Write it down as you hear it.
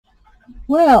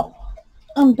Well,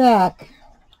 I'm back.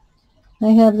 I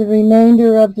have the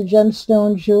remainder of the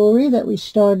gemstone jewelry that we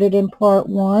started in part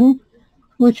 1,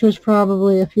 which was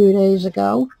probably a few days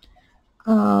ago.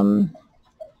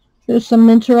 There's some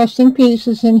interesting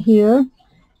pieces in here.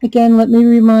 Again, let me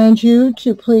remind you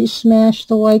to please smash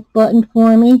the like button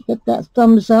for me. Hit that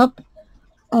thumbs up.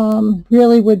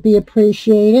 Really would be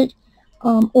appreciated.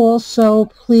 Also,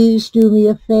 please do me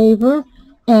a favor.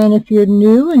 And if you're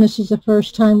new and this is the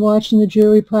first time watching the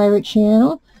Jewelry Pirate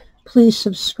channel, please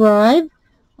subscribe.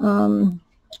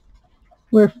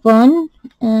 We're fun,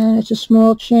 and it's a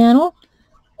small channel,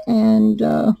 and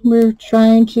we're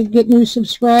trying to get new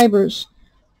subscribers.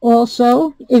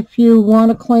 Also, if you want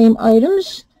to claim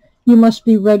items, you must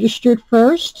be registered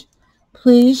first.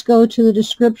 Please go to the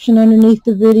description underneath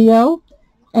the video,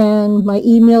 and my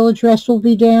email address will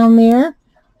be down there.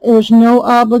 There's no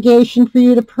obligation for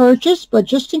you to purchase, but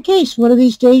just in case, one of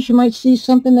these days you might see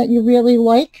something that you really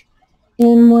like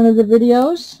in one of the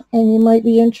videos, and you might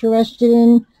be interested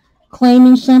in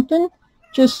claiming something,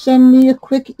 just send me a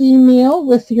quick email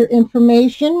with your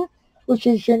information, which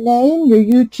is your name, your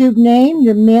YouTube name,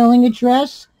 your mailing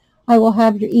address. I will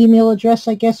have your email address,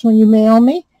 I guess, when you mail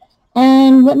me.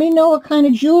 And let me know what kind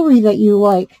of jewelry that you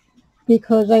like,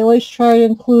 because I always try to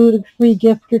include a free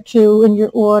gift or two in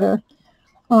your order.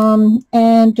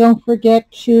 And don't forget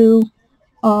to,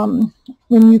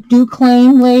 when you do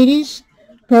claim, ladies,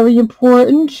 very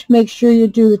important, make sure you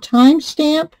do the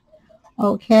timestamp,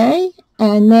 okay?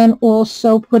 And then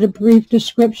also put a brief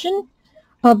description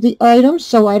of the item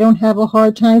so I don't have a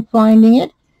hard time finding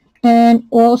it. And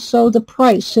also the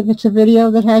price. If it's a video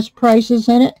that has prices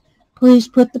in it, please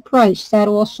put the price. That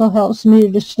also helps me to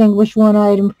distinguish one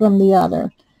item from the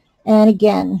other. And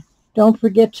again, don't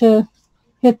forget to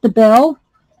hit the bell.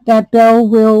 That bell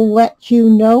will let you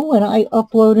know when I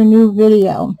upload a new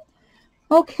video.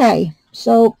 Okay,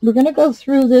 so we're going to go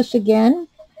through this again.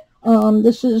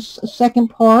 This is a second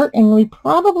part, and we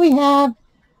probably have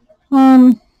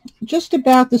just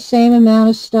about the same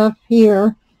amount of stuff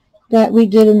here that we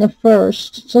did in the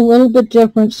first. It's a little bit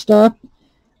different stuff,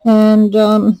 and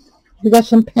we got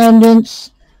some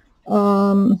pendants,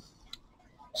 some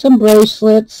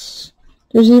bracelets.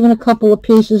 There's even a couple of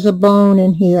pieces of bone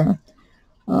in here.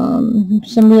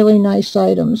 Some really nice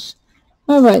items.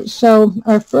 All right, so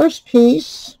our first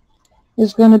piece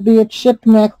is going to be a chip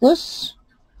necklace,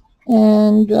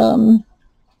 and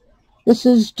this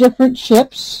is different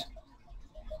chips.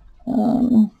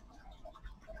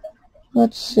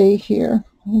 Let's see here.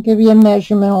 I'll give you a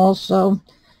measurement also.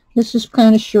 This is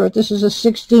kind of short. This is a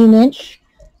 16-inch.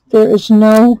 There is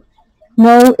no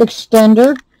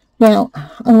extender. Now,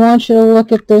 I want you to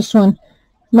look at this one.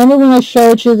 Remember when I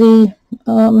showed you the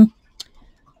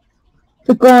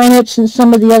garnets and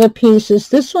some of the other pieces?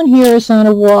 This one here is on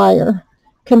a wire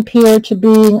compared to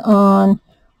being on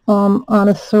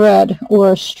a thread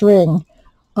or a string.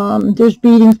 There's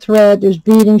beading thread, there's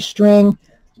beading string.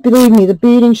 Believe me, the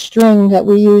beading string that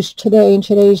we use today in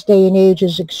today's day and age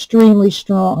is extremely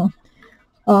strong.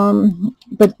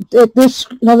 But this,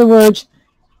 in other words,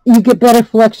 you get better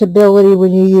flexibility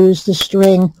when you use the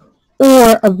string,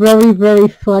 or a very, very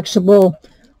flexible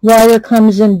wire.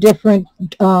 Comes in different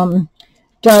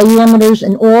diameters,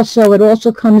 and also it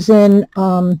also comes in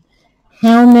how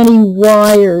many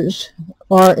wires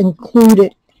are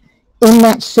included in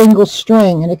that single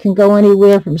string, and it can go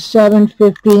anywhere from 7,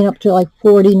 15 up to like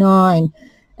 49.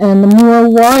 And the more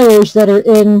wires that are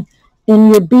in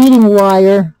your beading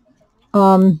wire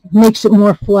makes it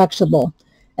more flexible,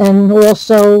 and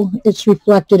also it's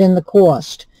reflected in the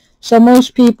cost. So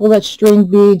most people that string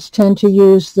beads tend to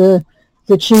use the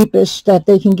cheapest that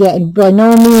they can get, and by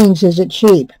no means is it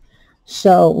cheap.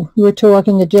 So we're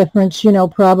talking a difference, you know,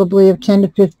 probably of $10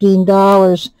 to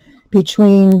 $15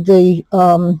 between the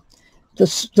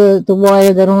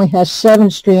wire that only has 7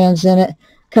 strands in it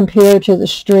compared to the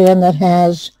strand that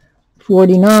has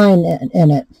 49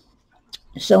 in it.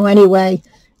 So anyway,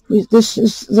 this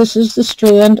is the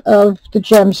strand of the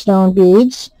gemstone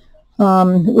beads.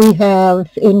 We have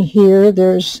in here,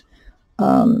 there's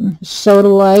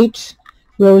sodalite,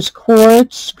 rose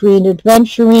quartz, green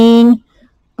adventurine.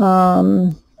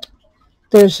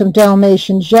 There's some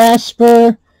Dalmatian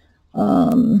jasper.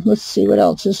 Let's see what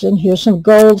else is in here. Some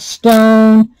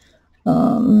goldstone,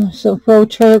 some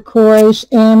faux turquoise,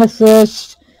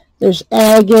 amethyst. There's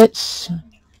agates.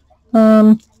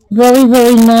 Very,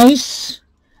 very nice.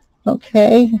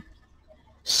 Okay.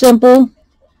 Simple.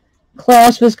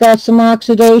 Clasp has got some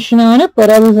oxidation on it, but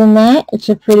other than that, it's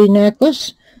a pretty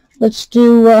necklace. Let's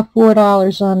do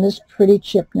 $4 on this pretty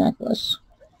chip necklace.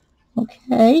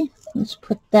 Okay. Let's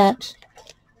put that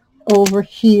over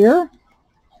here.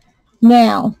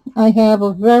 Now, I have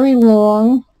a very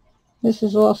long, this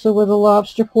is also with a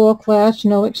lobster claw clasp,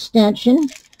 no extension,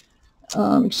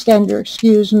 extender,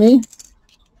 excuse me.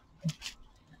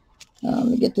 Let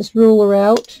me get this ruler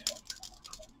out.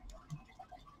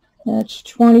 That's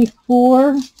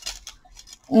 24,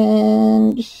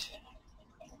 and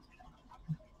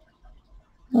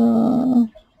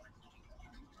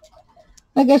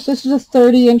I guess this is a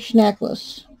 30-inch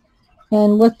necklace.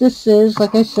 And what this is,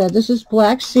 like I said, this is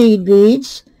black seed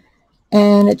beads,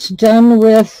 and it's done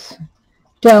with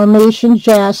Dalmatian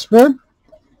jasper.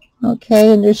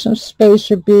 Okay, and there's some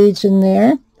spacer beads in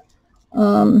there.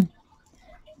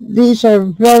 These are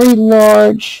very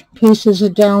large pieces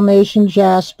of Dalmatian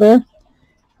jasper,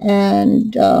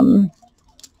 and the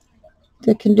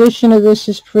condition of this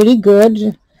is pretty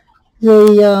good.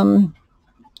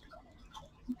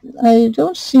 I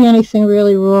don't see anything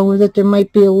really wrong with it. There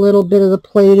might be a little bit of the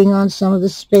plating on some of the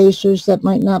spacers that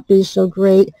might not be so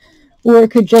great, or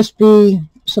it could just be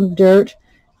some dirt.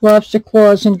 Lobster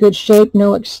claws in good shape,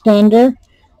 no extender.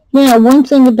 Now, one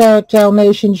thing about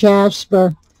Dalmatian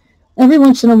jasper, every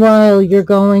once in a while you're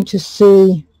going to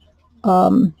see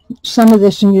some of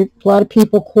this, and a lot of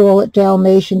people call it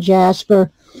Dalmatian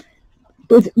jasper,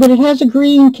 but it has a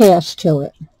green cast to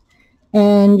it.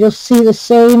 And you'll see the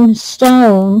same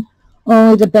stone,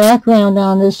 only the background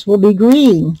on this will be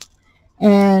green.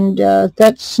 And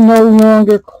that's no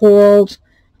longer called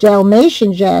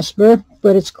Dalmatian jasper,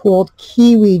 but it's called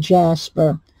kiwi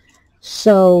jasper.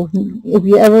 So if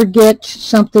you ever get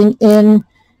something in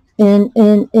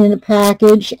a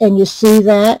package and you see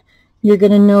that, you're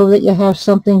going to know that you have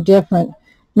something different.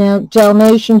 Now,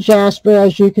 Dalmatian jasper,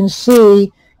 as you can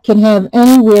see, can have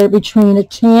anywhere between a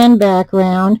tan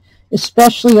background,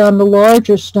 especially on the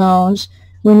larger stones.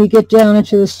 When you get down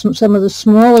into some of the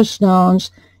smaller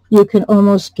stones, you can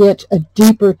almost get a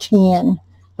deeper tan,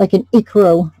 like an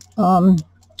ichor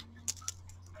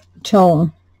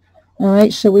tone. All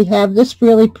right, so we have this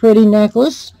really pretty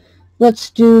necklace. Let's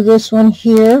do this one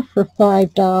here for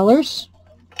 $5.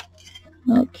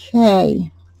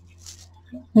 Okay,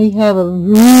 we have a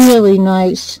really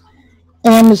nice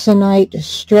Amazonite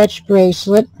stretch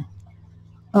bracelet.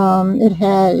 It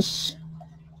has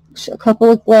a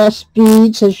couple of glass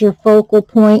beads as your focal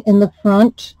point in the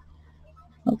front.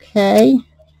 Okay,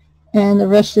 and the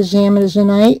rest is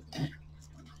Amazonite.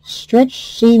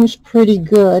 Stretch seems pretty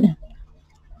good.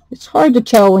 It's hard to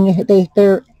tell when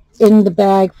they're in the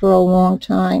bag for a long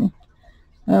time.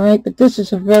 All right, but this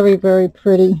is a very, very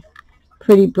pretty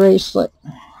bracelet.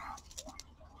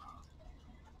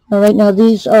 All right, now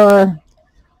these are,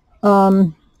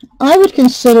 I would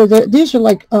consider that these are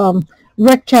like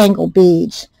rectangle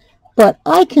beads, but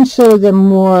I consider them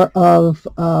more of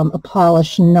a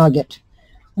polished nugget.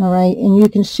 All right, and you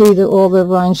can see all the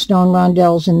rhinestone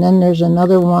rondelles, and then there's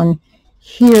another one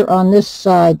here on this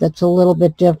side that's a little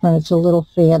bit different. It's a little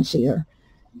fancier.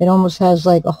 It almost has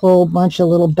like a whole bunch of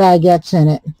little baguettes in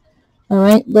it. All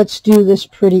right, let's do this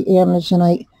pretty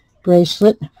Amazonite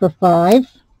bracelet for $5.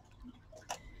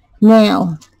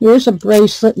 Now, here's a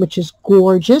bracelet which is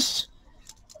gorgeous.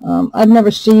 I've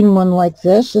never seen one like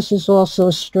this. This is also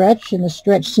a stretch, and the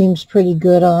stretch seems pretty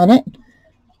good on it.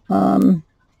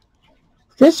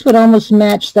 This would almost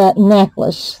match that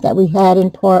necklace that we had in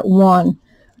part 1.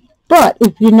 But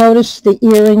if you notice, the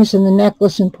earrings and the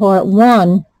necklace in part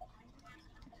 1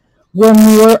 were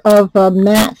more of a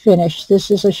matte finish.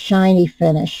 This is a shiny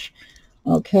finish.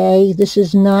 Okay, this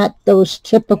is not those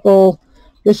typical,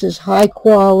 this is high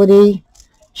quality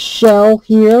shell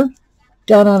here,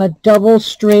 done on a double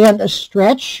strand of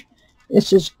stretch.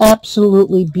 This is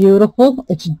absolutely beautiful.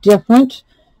 It's different.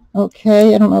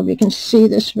 Okay, I don't know if you can see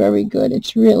this very good.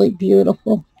 It's really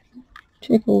beautiful.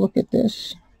 Take a look at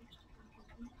this.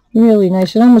 Really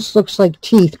nice. It almost looks like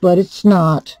teeth, but it's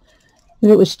not. If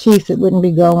it was teeth, it wouldn't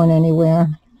be going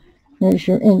anywhere. There's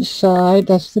your inside.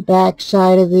 That's the back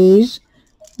side of these.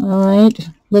 All right,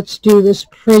 let's do this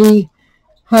pretty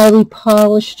highly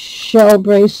polished shell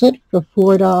bracelet for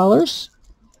 $4.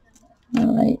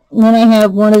 All right, and then I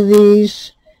have one of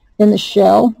these in the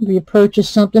shell. If you purchase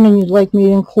something and you'd like me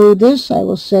to include this, I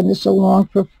will send this along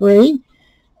for free.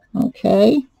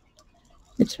 Okay,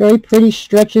 it's very pretty,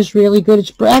 stretches really good.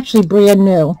 It's actually brand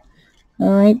new.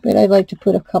 All right, but I like to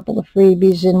put a couple of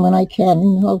freebies in when I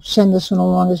can. I'll send this one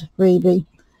along as a freebie.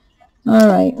 All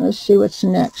right, let's see what's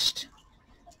next.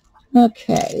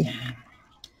 Okay,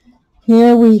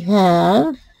 here we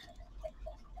have,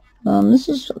 this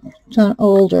is done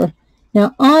older.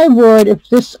 Now I would,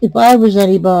 if I was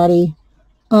anybody,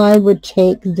 I would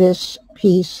take this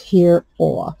piece here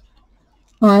off.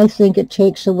 I think it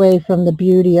takes away from the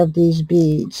beauty of these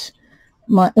beads.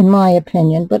 in my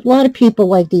opinion. But a lot of people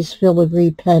like these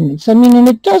filigree pendants. I mean, and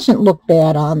it doesn't look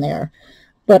bad on there,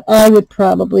 but I would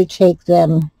probably take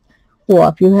them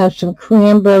off. You have some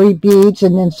cranberry beads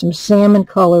and then some salmon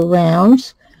color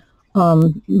rounds.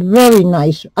 Very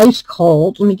nice, ice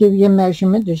cold. Let me give you a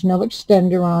measurement. There's no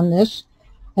extender on this.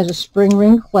 Has a spring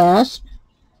ring clasp.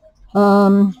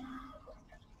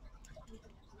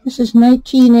 This is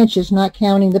 19 inches, not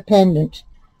counting the pendant.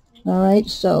 All right,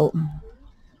 so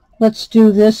let's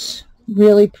do this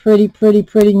really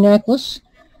pretty necklace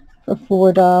for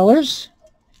 $4.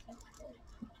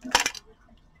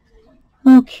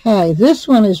 Okay, this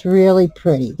one is really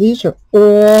pretty. These are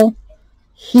all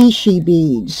Hishi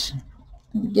beads.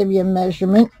 I'll give you a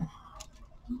measurement.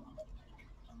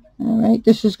 All right,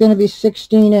 this is going to be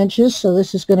 16 inches, so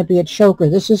this is going to be a choker.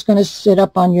 This is going to sit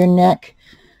up on your neck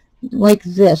like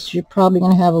this. You're probably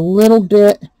going to have a little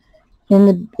bit in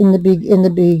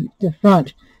the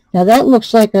front. Now that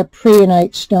looks like a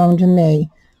preonite stone to me.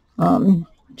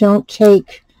 Don't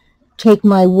take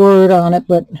my word on it,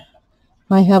 but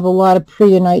I have a lot of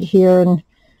preonite here, and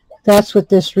that's what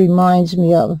this reminds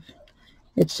me of.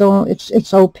 It's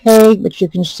opaque, but you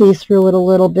can see through it a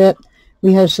little bit.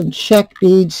 We have some check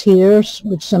beads here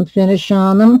with some finish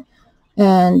on them,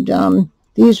 and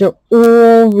these are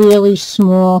all really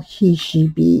small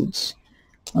Hishi beads.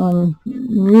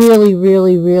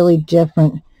 Really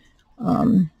different.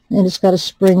 And it's got a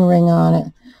spring ring on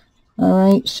it. All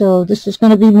right, so this is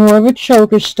going to be more of a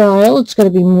choker style. It's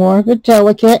going to be more of a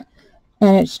delicate,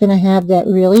 and it's going to have that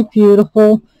really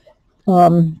beautiful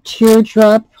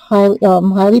teardrop,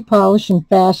 highly polished and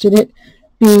faceted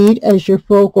bead as your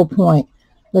focal point.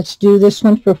 Let's do this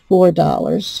one for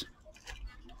 $4.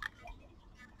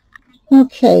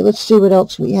 Okay, let's see what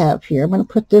else we have here. I'm going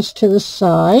to put this to the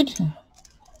side.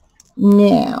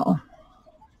 Now,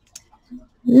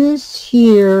 this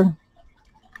here,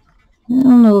 I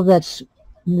don't know if that's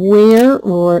wear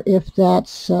or if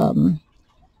that's, well,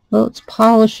 it's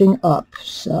polishing up,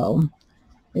 so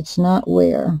it's not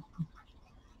wear.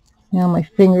 Now my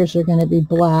fingers are going to be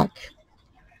black.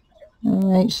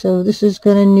 All right, so this is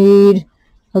going to need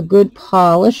a good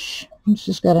polish. This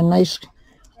has got a nice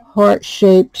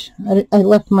heart-shaped, I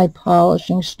left my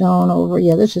polishing stone over.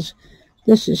 Yeah, this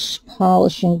is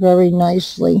polishing very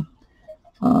nicely.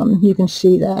 You can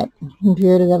see that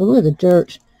compared to that. Look at the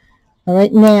dirt. All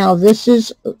right, now this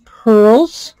is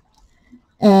pearls,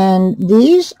 and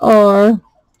these are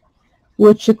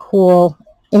what you call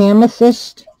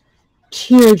amethyst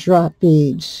teardrop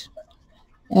beads,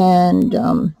 and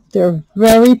they're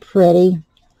very pretty.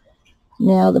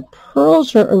 Now the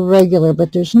pearls are irregular,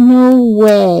 but there's no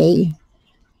way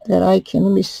that I can,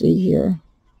 let me see here.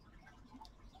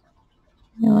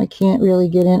 No, I can't really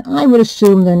get in. I would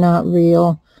assume they're not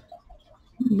real,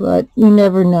 but you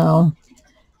never know.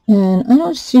 And I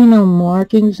don't see no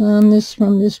markings on this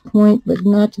from this point, but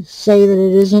not to say that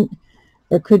it isn't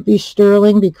or could be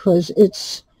sterling, because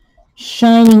it's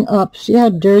shining up. See how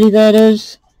dirty that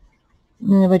is?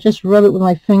 And if I just rub it with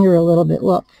my finger a little bit,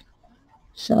 look.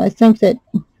 So I think that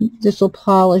this will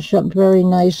polish up very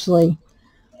nicely.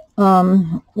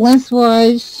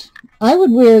 Lengthwise, I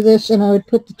would wear this and I would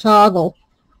put the toggle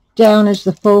down as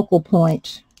the focal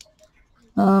point.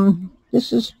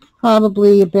 This is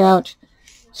probably about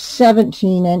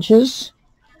 17 inches.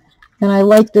 And I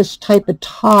like this type of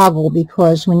toggle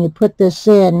because when you put this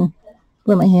in,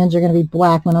 well, my hands are going to be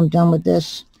black when I'm done with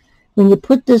this. When you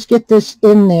put this, get this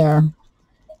in there,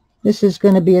 this is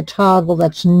going to be a toggle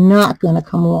that's not going to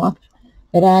come off.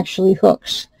 It actually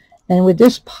hooks. And with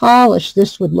this polish,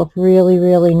 this would look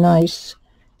really nice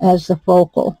as the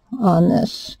focal on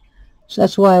this. So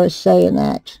that's why I was saying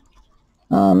that.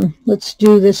 Let's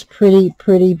do this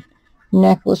pretty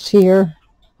necklace here.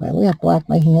 Well, look how black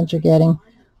my hands are getting.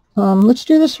 Let's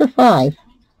do this for $5.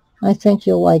 I think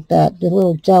you'll like that. The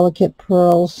little delicate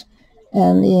pearls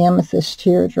and the amethyst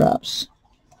teardrops.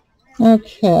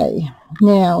 Okay,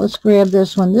 now let's grab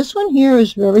this one. This one here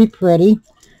is very pretty.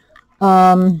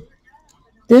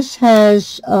 This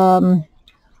has a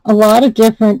lot of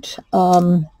different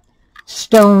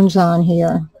stones on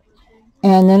here.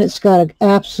 And then it's got an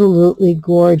absolutely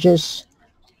gorgeous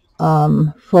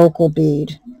focal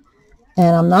bead.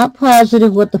 And I'm not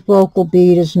positive what the focal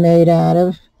bead is made out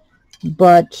of,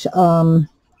 but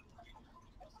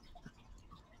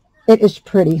it is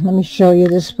pretty. Let me show you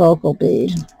this focal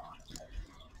bead.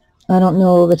 I don't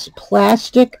know if it's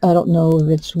plastic. I don't know if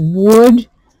it's wood.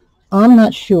 I'm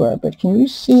not sure, but can you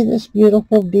see this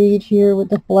beautiful bead here with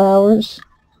the flowers?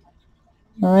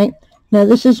 All right. Now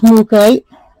this is mookaite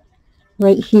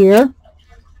right here.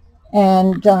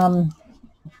 And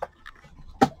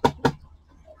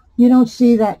You don't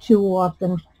see that too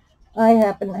often. I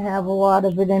happen to have a lot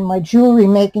of it in my jewelry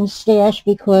making stash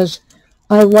because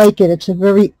I like it. It's a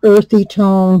very earthy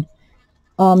tone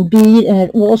bead, and it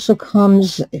also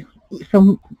comes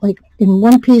from, like, in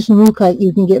one piece of mookaite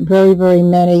you can get very, very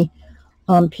many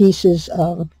pieces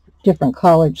of different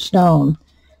colored stone.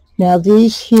 Now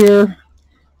these here,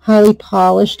 highly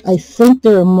polished, I think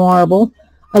they're marble.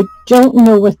 I don't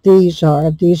know what these are.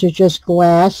 These are just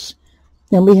glass.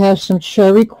 Then we have some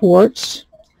cherry quartz.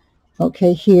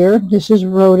 Okay, here, this is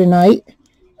rhodonite.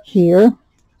 Here,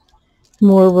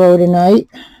 more rhodonite.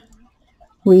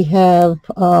 We have,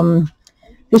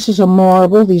 this is a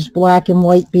marble, these black and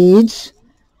white beads.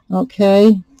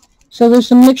 Okay, so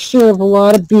there's a mixture of a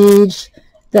lot of beads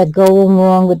that go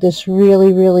along with this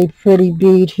really, really pretty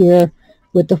bead here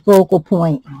with the focal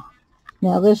point.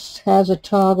 Now this has a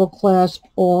toggle clasp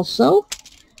also,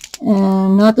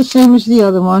 and not the same as the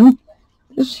other one.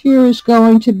 This here is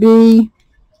going to be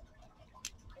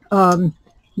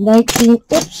 19,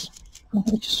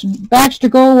 oops, Baxter,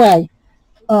 go away.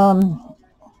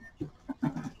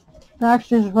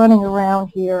 Baxter's running around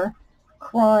here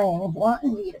crying,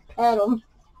 wanting me to pet him.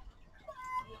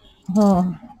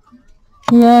 Oh,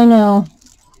 yeah, I know.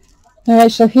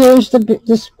 Alright, so here's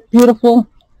this beautiful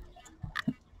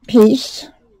piece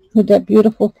with that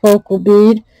beautiful focal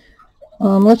bead.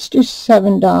 Let's do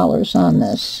 $7 on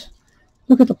this.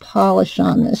 Look at the polish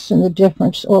on this and the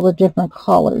difference, all the different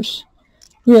colors.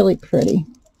 Really pretty.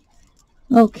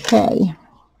 Okay.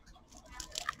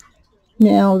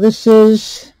 Now this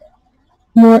is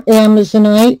more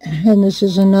Amazonite, and this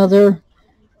is another,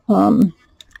 the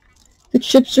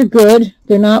chips are good.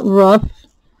 They're not rough.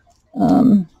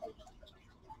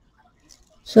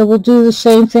 So we'll do the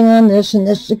same thing on this, and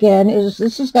this again is,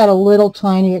 this has got a little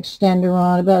tiny extender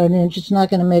on, about an inch. It's not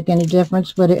going to make any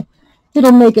difference, but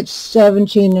it'll make it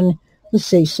 17 and, let's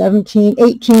see, 17,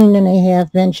 18 and a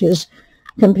half inches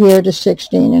compared to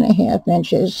 16 and a half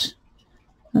inches.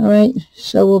 All right,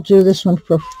 so we'll do this one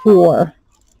for $4.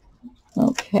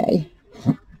 Okay.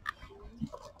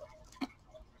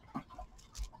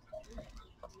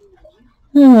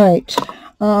 All right.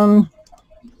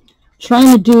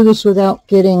 Trying to do this without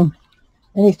getting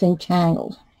anything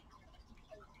tangled.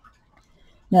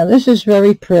 Now this is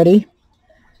very pretty.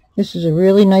 This is a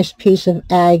really nice piece of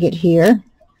agate here,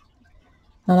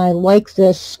 and I like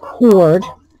this cord.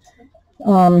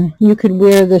 You could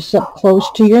wear this up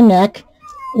close to your neck.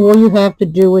 All you have to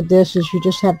do with this is you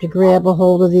just have to grab a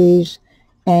hold of these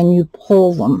and you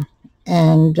pull them,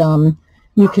 and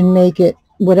you can make it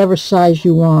whatever size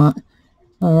you want.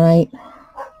 All right,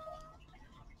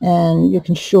 and you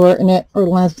can shorten it or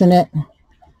lengthen it.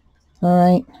 All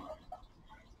right,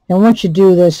 and once you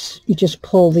do this, you just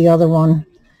pull the other one.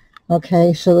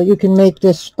 Okay, so that you can make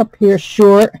this up here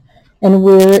short and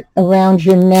wear it around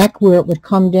your neck where it would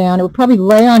come down. It would probably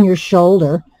lay on your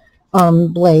shoulder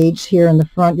blades here in the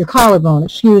front, your collarbone,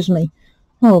 excuse me.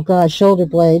 Oh gosh, shoulder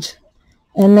blades.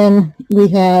 And then we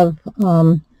have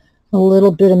a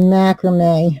little bit of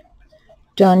macrame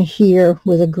done here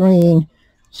with a green.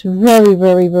 It's very,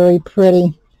 very, very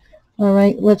pretty. All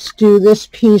right, let's do this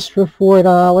piece for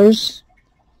 $4.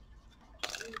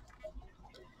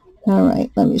 All right,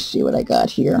 let me see what I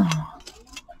got here.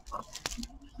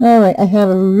 All right, I have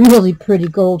a really pretty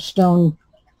goldstone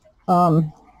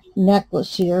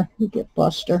necklace here. You get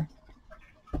Buster.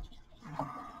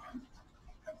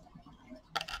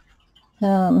 I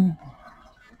don't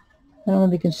know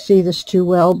if you can see this too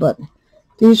well, but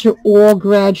these are all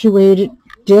graduated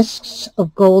discs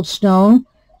of goldstone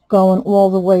going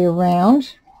all the way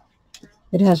around.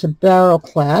 It has a barrel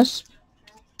clasp.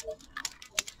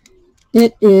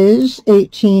 It is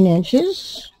 18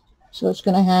 inches, so it's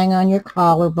going to hang on your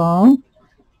collarbone.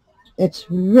 It's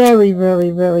very,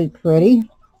 very, very pretty.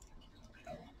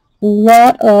 A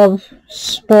lot of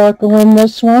sparkle in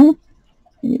this one.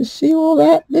 You see all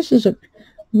that? This is a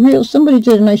real, somebody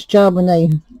did a nice job when they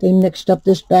mixed up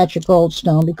this batch of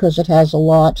goldstone, because it has a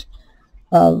lot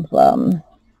of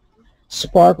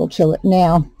sparkle to it.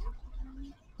 Now,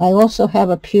 I also have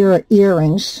a pair of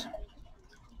earrings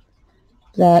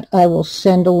that I will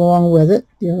send along with it.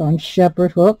 They're on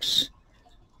shepherd hooks.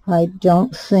 I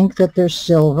don't think that they're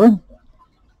silver.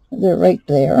 They're right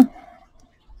there.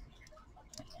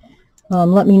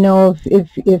 Let me know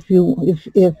if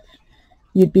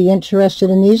you'd be interested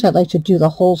in these. I'd like to do the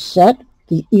whole set,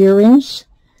 the earrings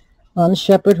on the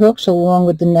shepherd hooks along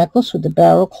with the necklace with the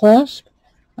barrel clasp.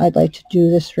 I'd like to do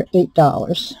this for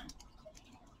 $8.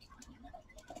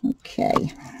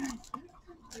 Okay.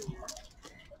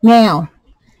 Now,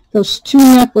 those two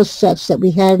necklace sets that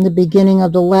we had in the beginning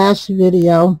of the last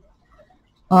video,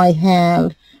 I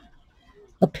have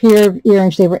a pair of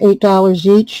earrings. They were $8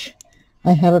 each.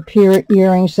 I have a pair of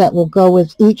earrings that will go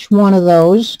with each one of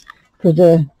those for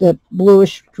the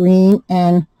bluish green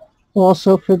and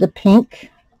also for the pink.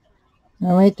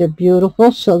 All right, they're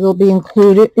beautiful, so they'll be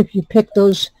included if you pick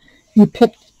those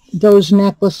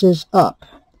necklaces up.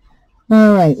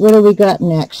 All right, what do we got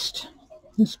next?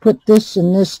 Let's put this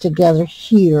and this together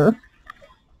here,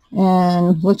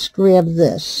 and let's grab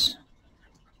this.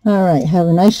 All right, have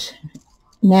a nice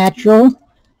natural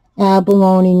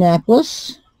abalone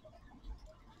necklace.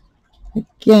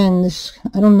 Again, this,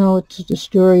 I don't know what the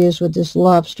story is with this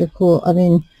lobster claw. I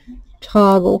mean,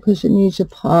 toggle, because it needs a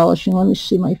polishing. Let me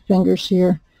see my fingers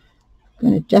here.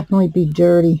 Going to definitely be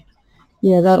dirty.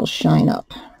 Yeah, that'll shine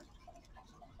up.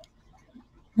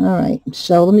 All right,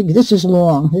 so let me, this is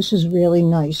long. This is really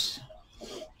nice.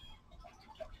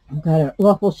 I've got an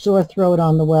awful sore throat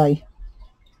on the way.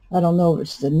 I don't know if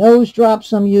it's the nose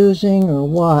drops I'm using or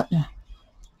what.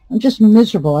 I'm just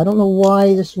miserable. I don't know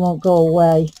why this won't go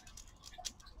away.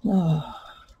 Oh.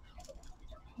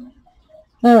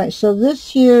 All right, so this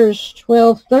here is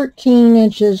 13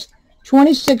 inches,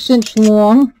 26-inch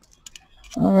long.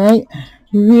 All right,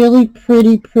 really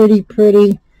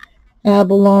pretty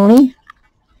abalone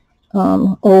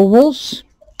ovals.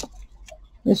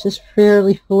 This is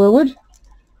fairly fluid.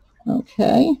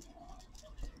 Okay,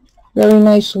 very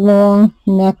nice long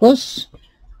necklace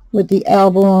with the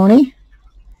abalone.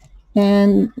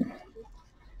 And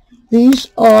these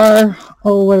are,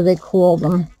 oh, what do they call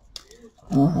them?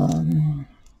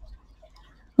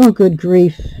 Oh, good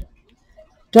grief.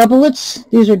 Doublets.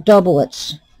 These are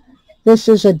doublets. This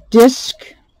is a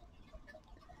disc.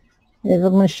 If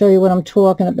I'm going to show you what I'm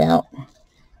talking about.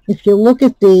 If you look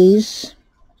at these,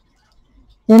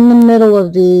 in the middle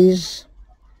of these,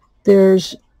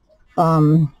 there's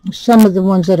some of the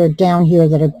ones that are down here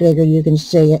that are bigger. You can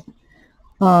see it.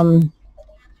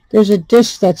 There's a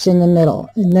disc that's in the middle,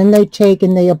 and then they take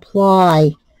and they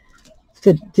apply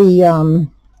the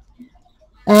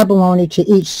abalone to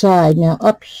each side. Now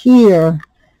up here,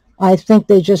 I think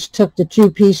they just took the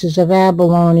two pieces of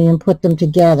abalone and put them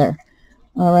together.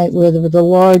 All right, where the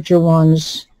larger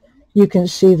ones, you can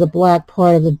see the black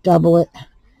part of the doublet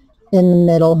in the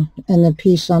middle, and the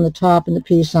piece on the top and the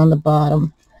piece on the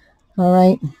bottom. All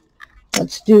right,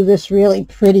 let's do this really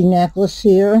pretty necklace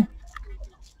here,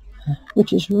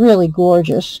 which is really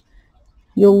gorgeous.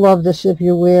 You'll love this if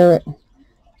you wear it.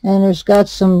 And there's got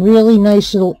some really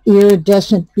nice little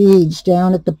iridescent beads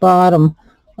down at the bottom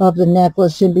of the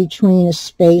necklace in between the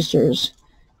spacers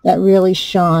that really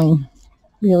shine.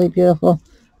 Really beautiful.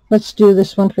 Let's do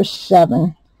this one for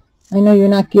 $7. I know you're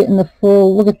not getting the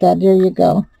full, look at that, there you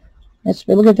go.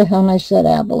 Look at how nice that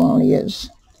abalone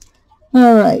is.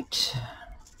 All right.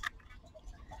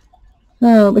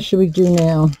 Oh, what should we do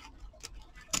now?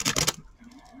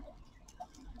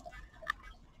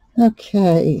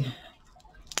 Okay.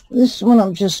 This one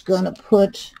I'm just going to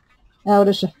put out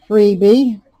as a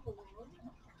freebie.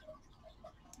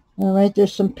 All right,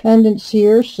 there's some pendants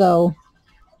here, so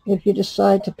if you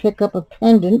decide to pick up a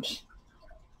pendant,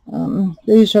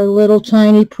 these are little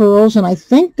tiny pearls, and I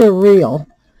think they're real.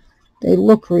 They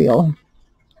look real.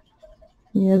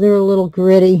 Yeah, they're a little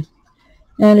gritty.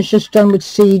 And it's just done with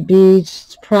seed beads.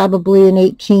 It's probably an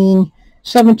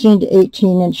 17 to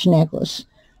 18-inch necklace.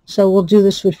 So we'll do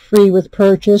this with free with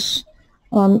purchase.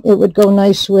 It would go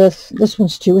nice with, this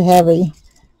one's too heavy.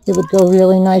 It would go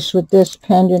really nice with this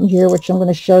pendant here, which I'm going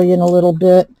to show you in a little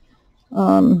bit.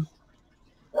 It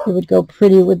would go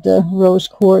pretty with the rose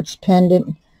quartz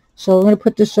pendant. So we're going to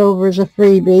put this over as a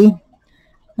freebie.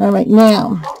 All right,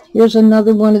 now, here's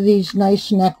another one of these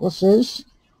nice necklaces.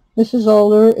 This is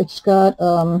older. It's got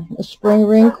a spring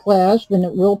ring clasp, and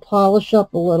it will polish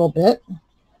up a little bit.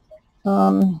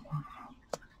 Now,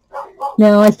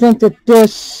 I think that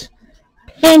this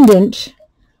pendant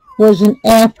was an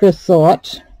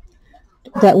afterthought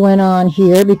that went on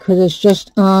here because it's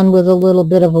just on with a little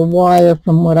bit of a wire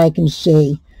from what I can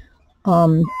see.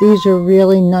 These are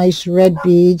really nice red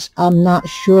beads. I'm not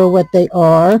sure what they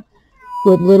are,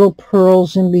 with little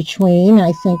pearls in between.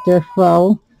 I think they're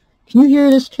faux. Can you hear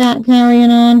this cat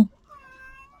carrying on?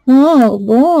 Oh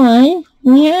boy,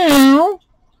 meow.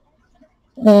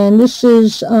 And this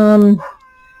is some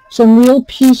real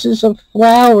pieces of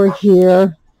flour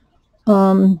here.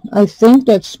 I think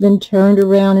that's been turned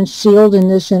around and sealed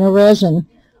in a resin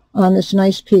on this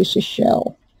nice piece of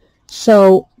shell.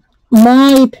 So,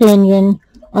 my opinion,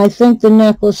 I think the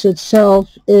necklace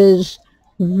itself is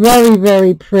very,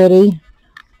 very pretty.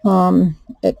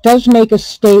 It does make a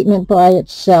statement by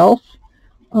itself.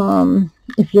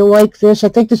 If you like this, I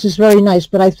think this is very nice,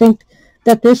 but I think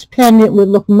that this pendant would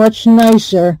look much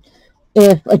nicer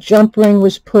if a jump ring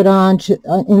was put on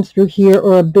in through here,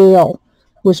 or a bail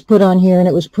was put on here and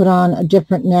it was put on a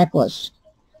different necklace.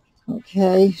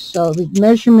 Okay, so the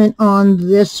measurement on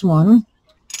this one,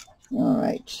 all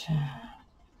right,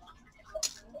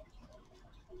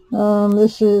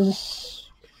 this is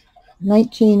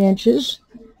 19 inches.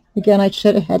 Again, I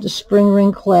said it had the spring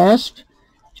ring clasp.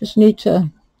 Just need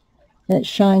to, and it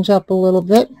shines up a little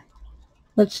bit.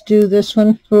 Let's do this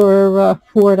one for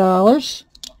 $4.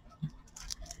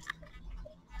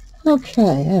 Okay,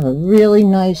 I have a really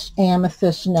nice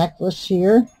amethyst necklace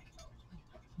here.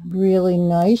 Really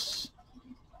nice.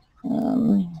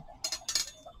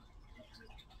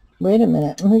 Wait a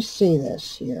minute, let me see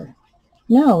this here.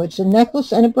 No, it's a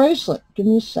necklace and a bracelet. Give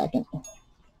me a second.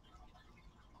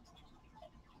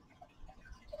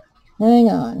 Hang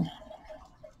on.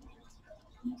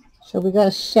 So we got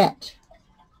a set.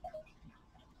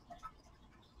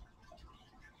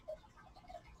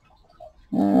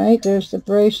 All right, there's the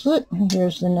bracelet.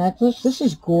 Here's the necklace. This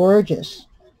is gorgeous.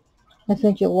 I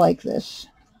think you'll like this.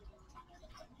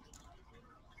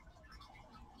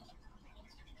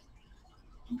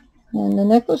 And the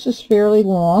necklace is fairly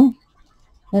long,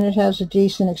 and it has a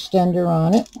decent extender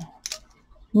on it.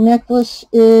 Necklace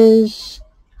is,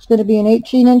 it's going to be an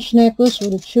 18-inch necklace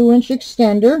with a 2-inch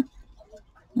extender.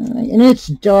 All right, and it's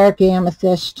dark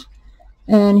amethyst.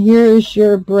 And here is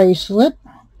your bracelet.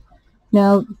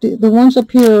 Now, the ones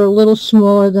up here are a little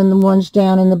smaller than the ones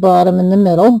down in the bottom in the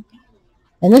middle.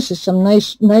 And this is some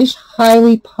nice,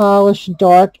 highly polished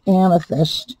dark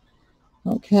amethyst.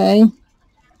 Okay.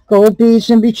 Gold beads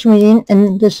in between,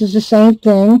 and this is the same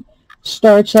thing.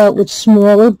 Starts out with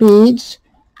smaller beads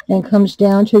and comes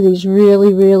down to these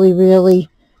really, really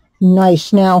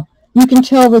nice. Now, you can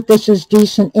tell that this is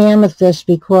decent amethyst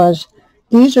because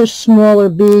these are smaller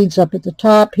beads up at the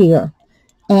top here.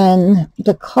 And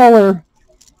the color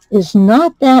is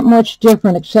not that much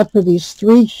different except for these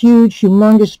 3 huge,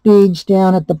 humongous beads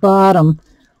down at the bottom.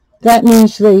 That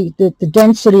means that the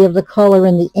density of the color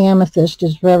in the amethyst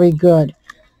is very good.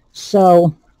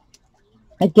 So,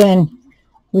 again,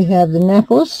 we have the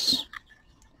necklace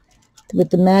with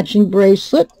the matching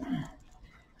bracelet.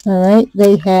 All right,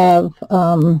 they have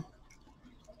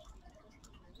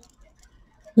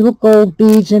little gold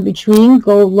beads in between,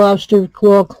 gold lobster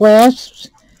claw clasps,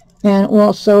 and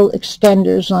also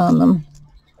extenders on them.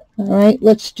 All right,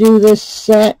 let's do this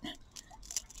set.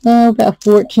 About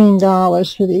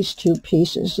 $14 for these 2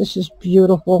 pieces. This is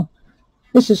beautiful.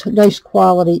 This is nice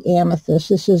quality amethyst.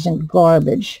 This isn't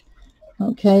garbage.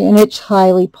 Okay, and it's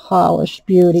highly polished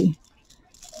beauty.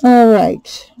 All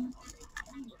right.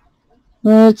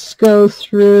 Let's go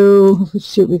through. Let's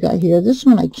see what we got here. This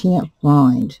one I can't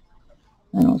find.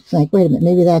 I don't think. Wait a minute.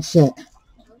 Maybe that's it.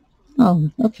 Oh,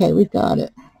 okay. We've got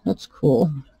it. That's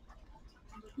cool.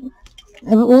 I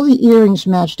have all the earrings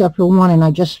matched up for one, and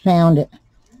I just found it.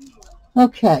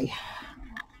 Okay.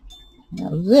 Now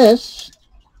this.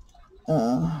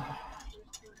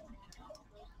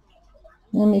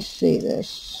 Let me see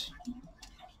this.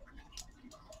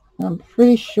 I'm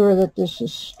pretty sure that this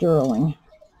is sterling.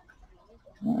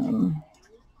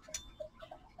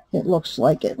 It looks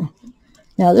like it.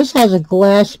 Now this has a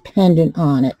glass pendant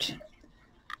on it.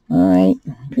 All right,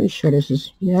 pretty sure this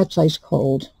is, yeah, it's ice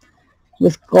cold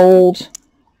with gold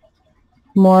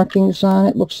markings on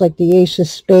it. Looks like the Ace of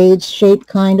Spades shape,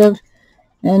 kind of.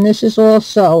 And this is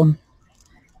also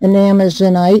an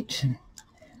Amazonite,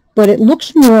 but it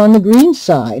looks more on the green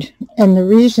side. And the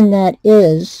reason that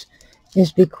is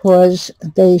because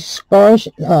they spaced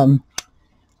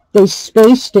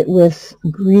it with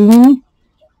green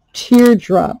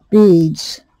teardrop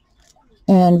beads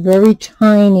and very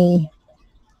tiny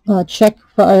check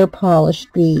fire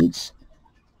polished beads.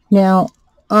 Now,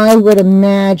 I would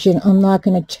imagine, I'm not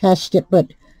going to test it,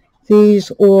 but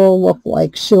these all look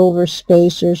like silver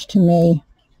spacers to me.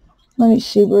 Let me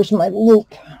see, where's my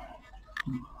loop?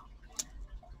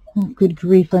 Oh, good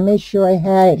grief, I made sure I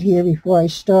had it here before I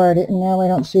started, and now I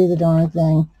don't see the darn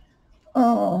thing.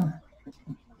 Oh.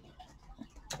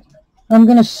 I'm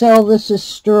going to sell this as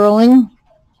sterling.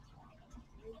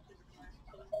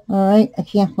 All right, I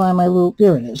can't find my loop.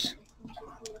 There it is.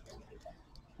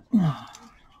 I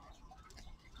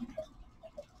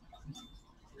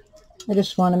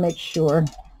just want to make sure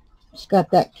it's got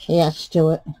that cast to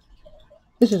it.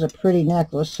 This is a pretty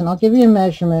necklace, and I'll give you a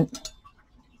measurement.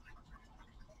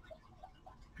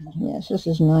 Yes, this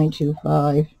is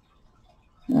 925.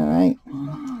 All right.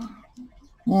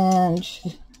 And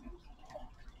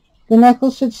the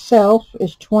necklace itself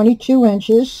is 22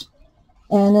 inches,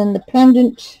 and then the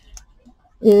pendant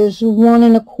is 1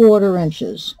 1/4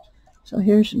 inches. So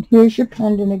here's your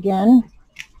pendant again.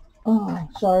 Oh,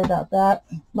 sorry about that.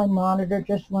 My monitor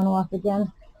just went off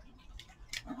again.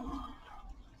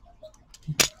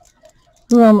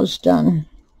 We're almost done.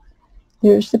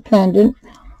 There's the pendant.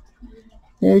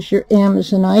 There's your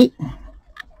Amazonite.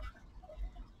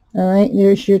 All right,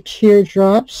 there's your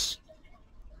teardrops.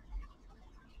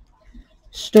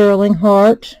 Sterling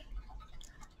heart.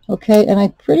 Okay, and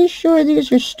I'm pretty sure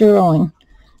these are sterling.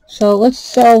 So let's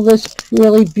sell this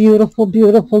really beautiful,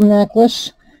 beautiful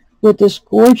necklace with this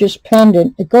gorgeous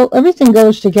pendant. Everything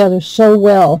goes together so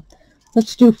well.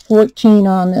 Let's do 14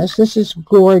 on this. This is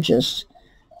gorgeous.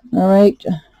 All right.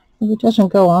 If it doesn't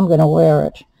go, I'm going to wear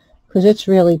it because it's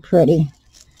really pretty.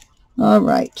 All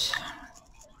right.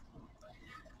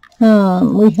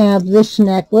 We have this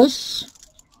necklace.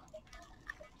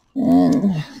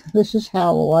 And this is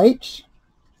howlite.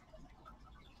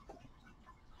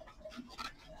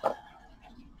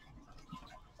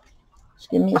 Just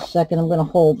give me a second. I'm going to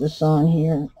hold this on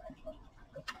here.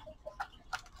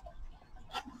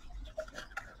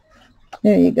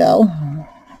 There you go.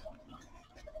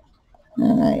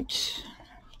 All right.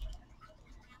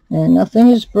 And nothing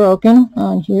is broken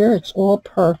on here. It's all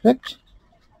perfect.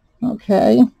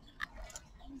 Okay.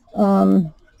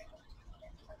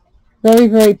 Very,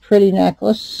 very pretty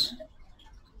necklace.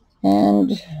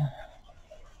 And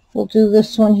we'll do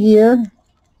this one here.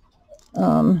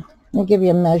 Let me give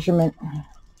you a measurement.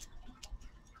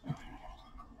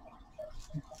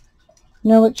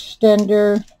 No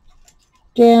extender.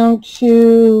 Down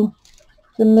to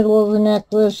the middle of the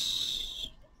necklace.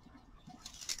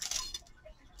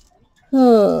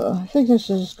 Oh, I think this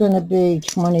is going to be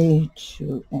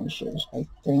 22 inches, I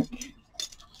think.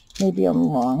 Maybe I'm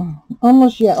wrong.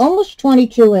 Almost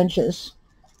 22 inches.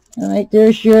 All right,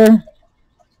 there's your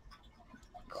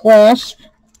clasp.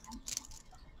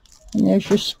 And there's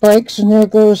your spikes, and there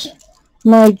goes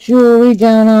my jewelry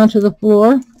down onto the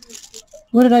floor.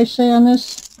 What did I say on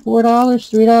this? $4,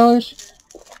 $3?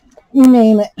 You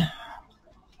name it.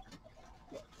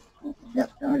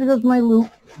 Yep, there goes my loop.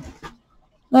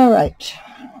 All right.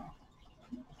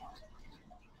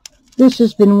 This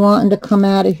has been wanting to come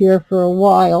out of here for a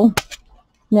while.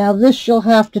 Now this you'll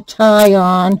have to tie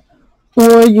on,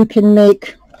 or you can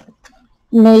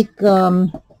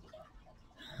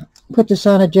put this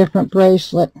on a different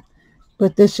bracelet.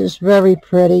 But this is very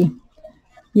pretty.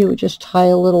 You would just tie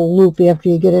a little loop after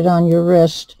you get it on your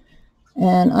wrist.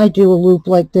 And I do a loop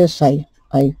like this. I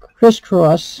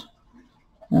crisscross.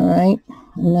 All right.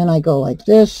 And then I go like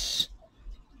this.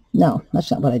 No, that's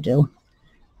not what I do.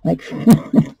 I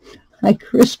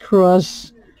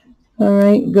crisscross. All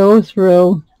right. Go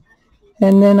through.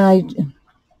 And then I'm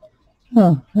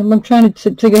trying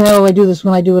to figure out how I do this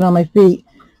when I do it on my feet.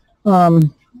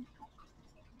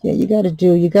 Yeah, you got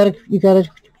to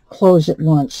close it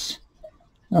once.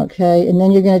 Okay, and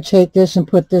then you're going to take this and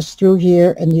put this through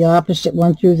here and the opposite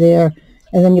one through there,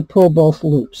 and then you pull both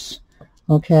loops.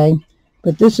 Okay,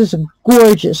 but this is a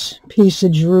gorgeous piece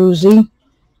of druzy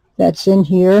that's in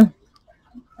here.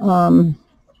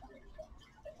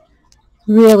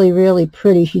 Really, really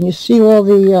pretty. Can you see all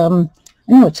the,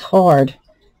 I know it's hard,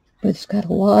 but it's got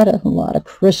a lot of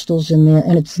crystals in there,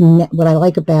 and it's what I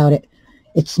like about it,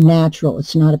 it's natural.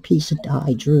 It's not a piece of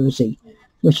dye druzy,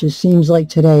 which it seems like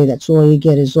today that's all you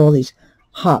get is all these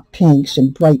hot pinks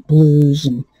and bright blues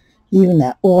and even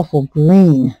that awful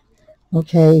green.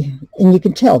 Okay, and you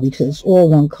can tell because it's all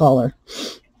one color.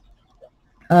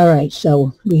 All right,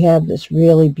 so we have this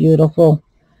really beautiful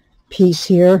piece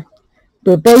here.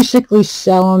 We're basically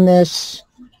selling this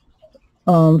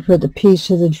for the piece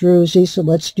of the druzy, so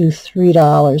let's do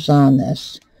 $3 on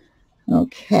this.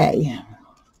 Okay.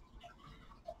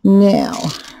 Now,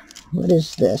 what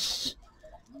is this?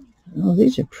 Oh,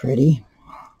 these are pretty.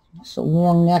 It's a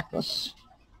long necklace.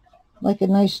 Like a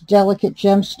nice, delicate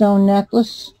gemstone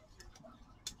necklace.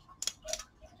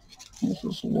 This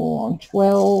is long.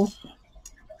 12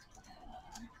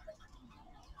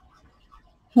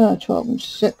 and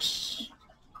 6.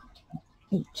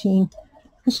 18.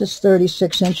 This is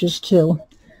 36 inches, too.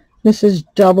 This is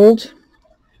doubled.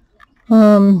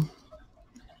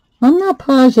 I'm not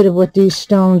positive what these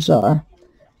stones are.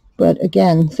 But,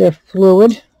 again, they're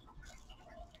fluid.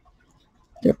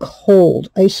 They're cold,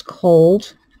 ice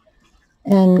cold.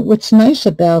 And what's nice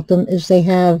about them is they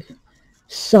have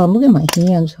some, look at my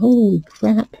hands, holy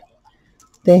crap.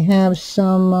 They have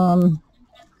some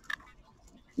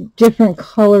different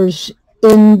colors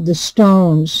in the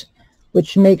stones,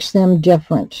 which makes them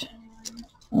different.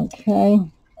 Okay,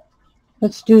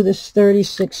 let's do this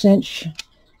 36-inch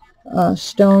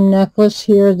stone necklace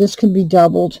here. This can be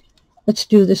doubled. Let's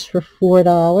do this for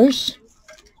 $4.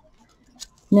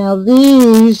 Now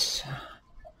these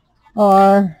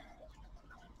are,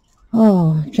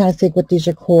 oh, I'm trying to think what these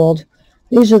are called.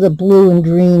 These are the blue and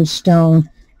green stone.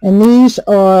 And these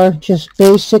are just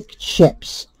basic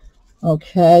chips.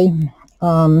 Okay.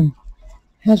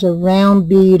 Has a round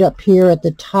bead up here at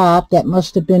the top. That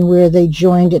must have been where they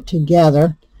joined it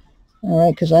together. All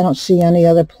right, because I don't see any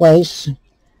other place.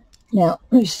 Now,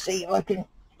 let me see if I can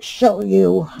show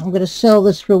you. I'm going to sell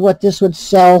this for what this would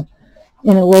sell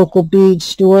in a local bead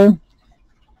store.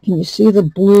 Can you see the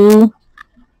blue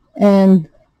and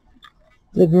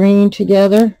the green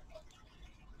together?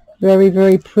 Very,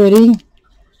 very pretty.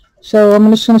 So I'm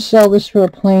just going to sell this for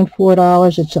a plain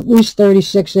 $4. It's at least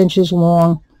 36 inches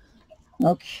long.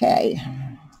 Okay.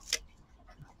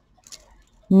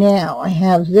 Now I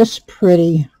have this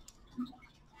pretty,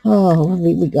 oh, what have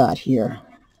we got here?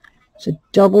 It's a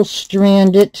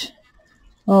double-stranded,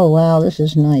 oh wow, this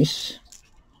is nice.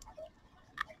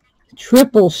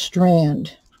 Triple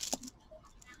strand.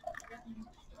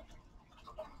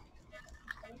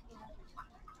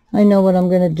 I know what I'm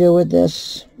going to do with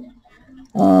this.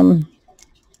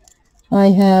 I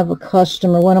have a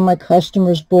customer, one of my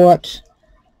customers bought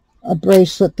a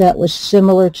bracelet that was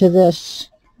similar to this,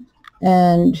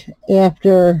 and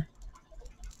after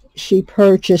she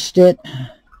purchased it,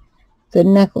 the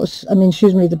necklace,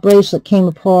 the bracelet came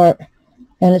apart,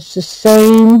 and it's the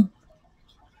same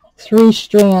 3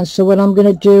 strands. So what I'm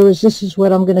going to do is, this is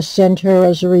what I'm going to send her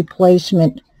as a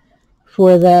replacement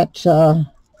for that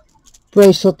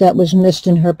bracelet that was missed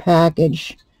in her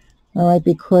package. All right,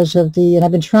 because of the, and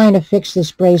I've been trying to fix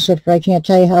this bracelet for I can't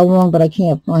tell you how long, but I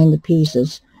can't find the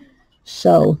pieces.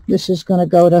 So this is going to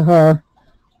go to her.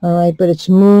 All right, but it's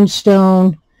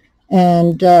moonstone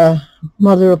and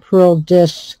mother of pearl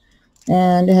discs,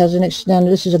 and it has an extended,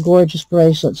 this is a gorgeous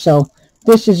bracelet. So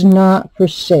this is not for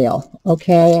sale.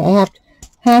 Okay, I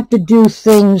have to do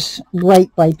things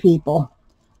right by people.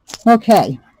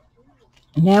 Okay,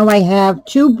 now I have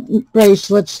 2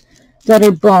 bracelets that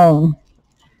are bone.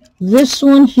 This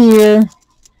one here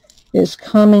is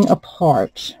coming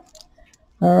apart.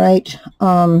 All right.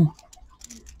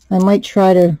 I might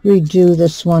try to redo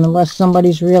this one unless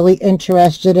somebody's really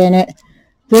interested in it.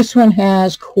 This one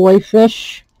has koi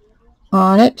fish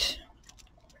on it.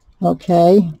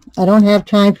 Okay. I don't have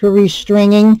time for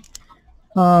restringing.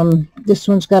 This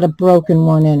one's got a broken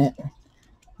one in it.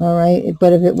 All right.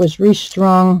 But if it was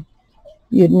restrung,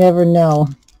 you'd never know.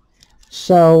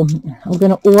 So I'm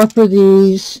going to offer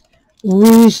these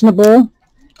reasonable.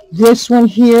 This one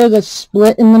here that's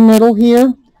split in the middle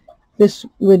here, this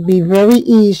would be very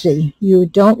easy. You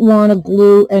don't want to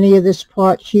glue any of this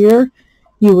part here.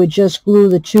 You would just glue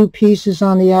the 2 pieces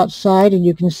on the outside, and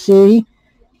you can see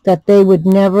that they would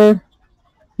never,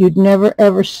 you'd never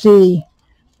ever see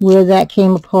where that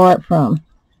came apart from.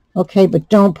 Okay, but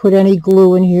don't put any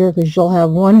glue in here because you'll have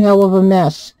one hell of a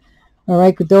mess. All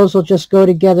right, but those will just go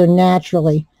together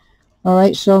naturally. All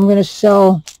right, so I'm going to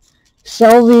sell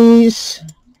these.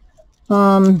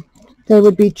 They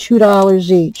would be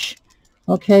 $2 each.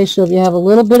 Okay, so if you have a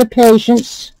little bit of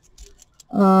patience,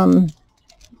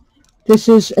 this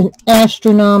is an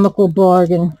astronomical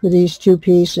bargain for these 2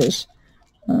 pieces.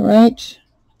 All right.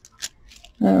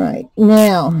 All right.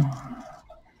 Now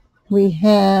we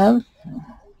have,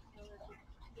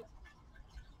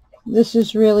 this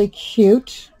is really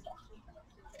cute.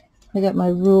 I got my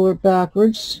ruler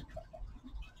backwards.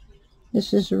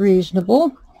 This is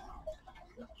reasonable.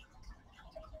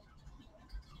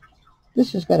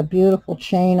 This has got a beautiful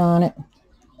chain on it.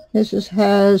 This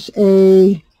has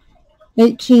a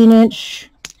 18-inch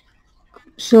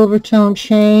silver tone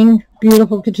chain,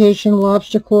 beautiful Cetacean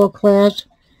lobster claw clasp,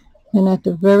 and at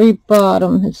the very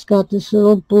bottom it's got this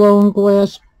little blown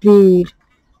glass bead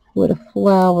with a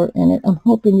flower in it. I'm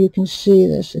hoping you can see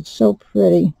this. It's so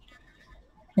pretty.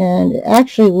 And it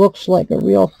actually looks like a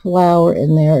real flower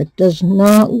in there. It does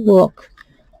not look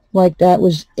like that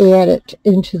was added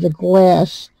into the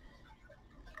glass.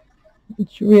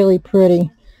 It's really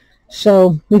pretty.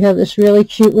 So we have this really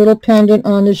cute little pendant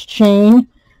on this chain.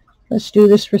 Let's do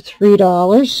this for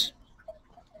 $3.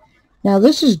 Now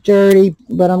this is dirty,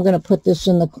 but I'm going to put this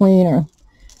in the cleaner.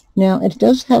 Now it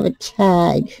does have a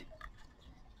tag,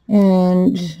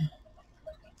 and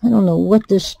I don't know what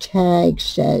this tag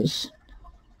says.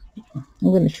 I'm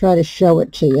going to try to show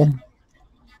it to you.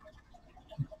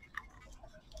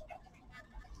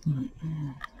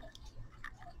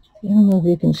 I don't know if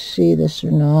you can see this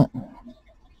or not.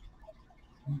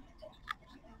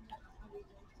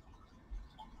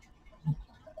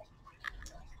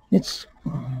 It's,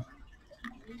 I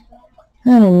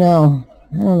don't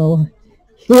know,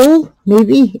 Hill,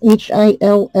 maybe,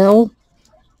 H-I-L-L.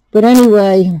 But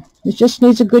anyway, it just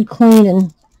needs a good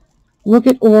cleaning. Look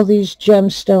at all these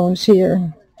gemstones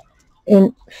here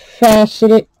in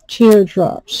faceted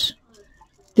teardrops.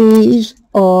 These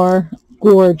are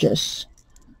gorgeous.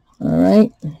 All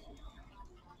right.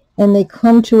 And they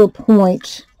come to a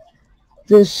point.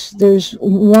 There's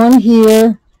one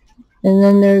here, and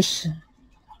then there's,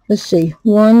 let's see,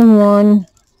 one,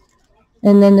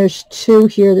 and then there's two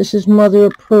here. This is mother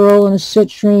of pearl and a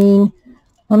citrine.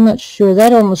 I'm not sure.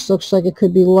 That almost looks like it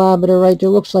could be labradorite. There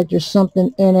looks like there's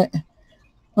something in it.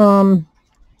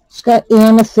 It's got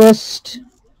amethyst.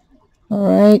 All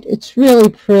right, it's really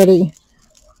pretty.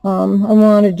 I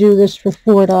want to do this for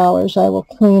 $4. I will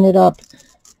clean it up.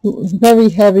 Very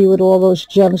heavy with all those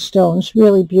gemstones.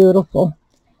 Really beautiful.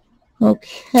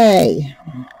 Okay.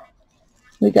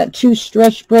 We got two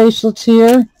stretch bracelets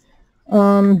here.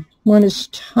 One is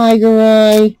tiger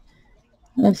eye.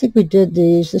 I think we did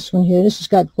these. This one here. This has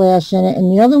got glass in it.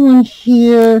 And the other one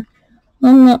here,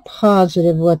 I'm not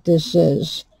positive what this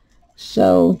is.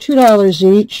 So $2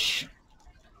 each.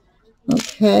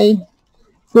 Okay.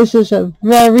 This is a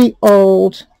very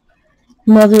old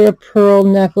mother of pearl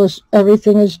necklace.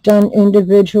 Everything is done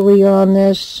individually on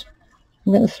this.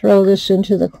 I'm going to throw this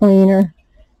into the cleaner.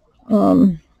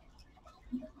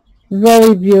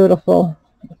 Very beautiful.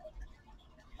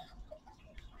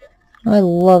 I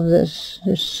love this.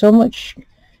 There's so much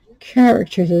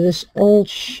character to this old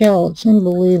shell. It's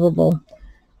unbelievable.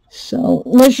 So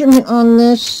measurement on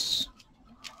this,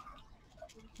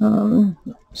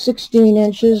 16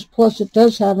 inches, plus it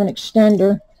does have an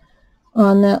extender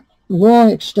on that,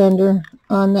 long extender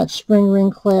on that spring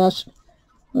ring clasp.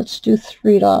 Let's do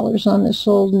 $3 on this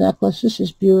old necklace. This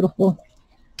is beautiful.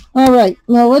 All right,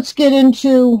 now let's get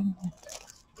into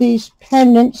these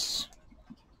pendants.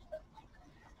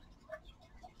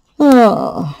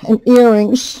 And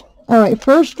earrings. All right,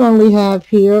 first one we have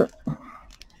here.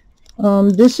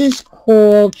 This is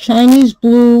called Chinese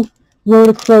Blue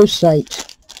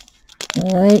Rhodochrosite.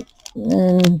 All right,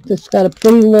 and it's got a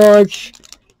pretty large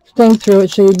thing through it,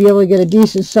 so you'll be able to get a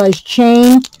decent sized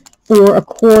chain or a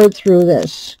cord through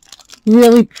this.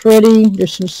 Really pretty.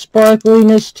 There's some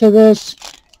sparkliness to this.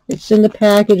 It's in the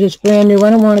package. It's brand new. I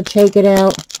don't want to take it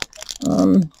out.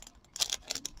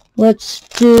 Let's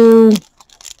do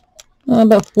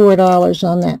about $4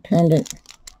 on that pendant.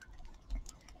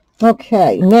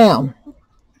 Okay, now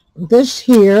this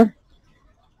here,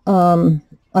 I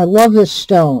love this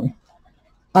stone.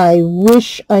 I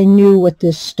wish I knew what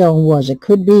this stone was. It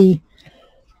could be,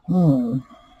 I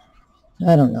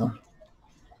don't know.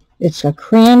 It's a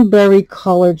cranberry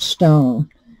colored stone.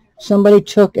 Somebody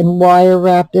took and wire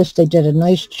wrapped this. They did a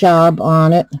nice job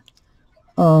on it.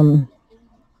 Let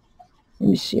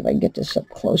me see if I can get this up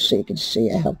close so you can see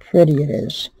how pretty it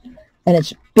is. And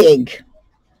it's big.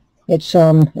 It's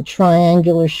a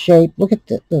triangular shape. Look at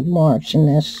the marks in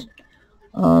this.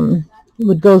 It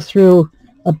would go through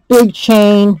a big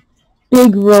chain,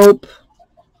 big rope.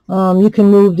 You can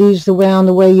move these around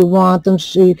the way you want them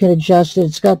so you can adjust it.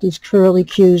 It's got these curly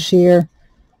cues here.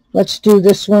 Let's do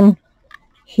this one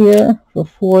here for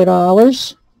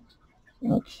 $4.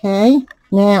 Okay,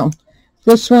 now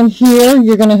this one here,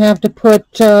 you're going to have to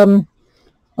put a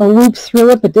loop through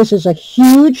it, but this is a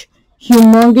huge,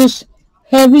 humongous,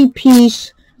 heavy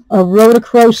piece of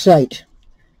rhodochrosite.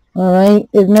 All right,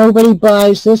 if nobody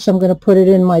buys this, I'm going to put it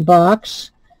in my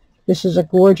box. This is a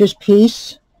gorgeous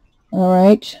piece. All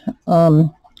right, I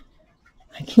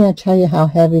can't tell you how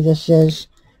heavy this is,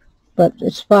 but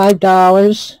it's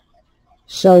 $5.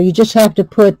 So you just have to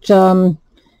put, you'd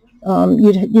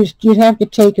have to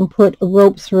take and put a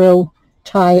rope through,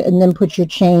 tie it, and then put your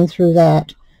chain through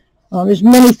that. There's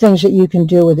many things that you can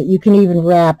do with it. You can even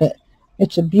wrap it.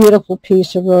 It's a beautiful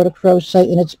piece of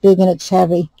rhodochrosite, and it's big and it's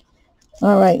heavy.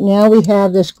 All right, now we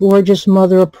have this gorgeous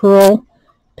mother of pearl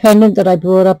pendant that I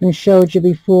brought up and showed you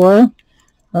before.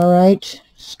 All right,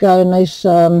 it's got a nice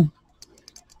bail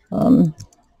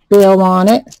on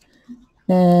it,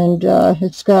 and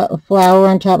it's got a flower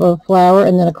on top of a flower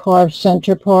and then a carved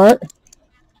center part.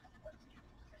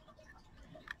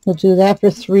 We'll do that for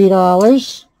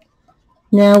 $3.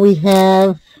 Now we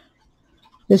have,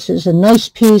 this is a nice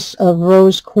piece of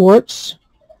rose quartz,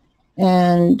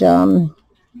 and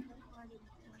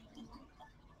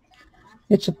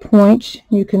it's a point.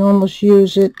 You can almost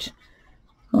use it,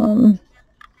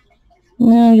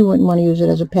 no, you wouldn't want to use it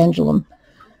as a pendulum.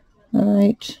 All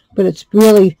right, but it's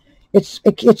really,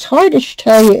 it's hard to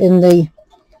tell you in the,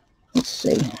 let's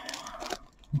see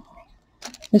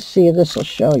if this will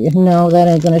show you. No, that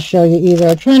ain't going to show you either.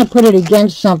 I'm trying to put it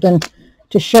against something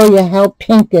to show you how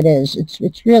pink it is.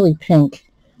 It's really pink.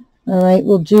 All right,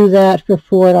 we'll do that for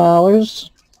 $4.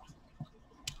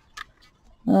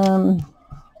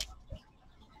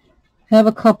 have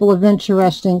a couple of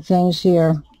interesting things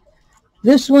here.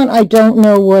 This one, I don't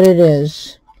know what it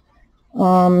is.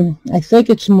 I think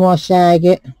it's moss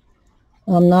agate.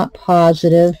 I'm not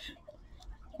positive.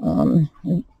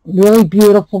 Really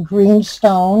beautiful green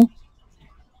stone.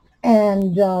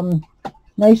 And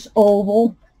nice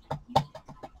oval.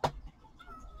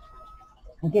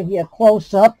 I'll give you a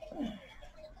close-up.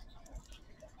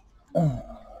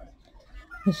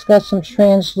 It's got some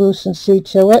translucency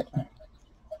to it.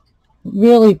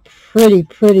 Really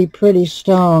pretty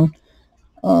stone.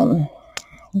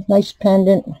 Nice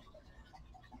pendant.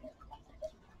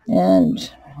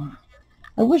 And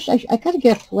I wish I gotta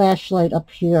get a flashlight up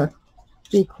here,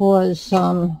 because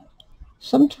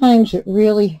sometimes it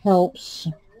really helps.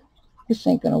 This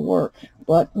ain't gonna work,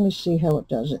 but let me see how it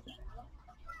does it.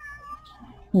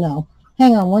 No,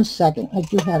 hang on one second. I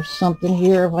do have something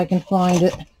here if I can find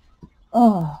it.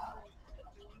 Oh,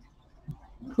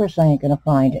 of course I ain't gonna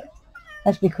find it.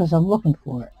 That's because I'm looking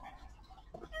for it.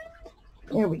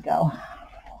 There we go.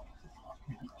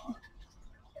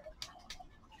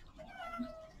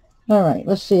 All right,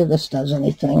 let's see if this does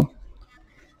anything.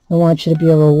 I want you to be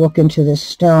able to look into this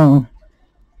stone.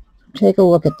 Take a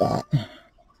look at that.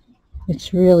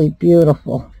 It's really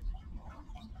beautiful.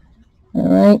 All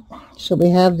right, so we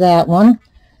have that one.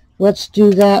 Let's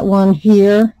do that one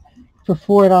here for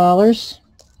 $4.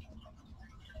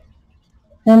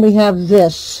 Then we have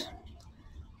this.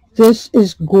 This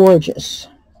is gorgeous.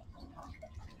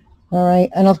 All right,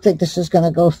 I don't think this is going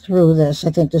to go through this.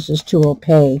 I think this is too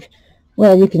opaque.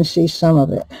 Well, you can see some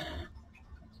of it.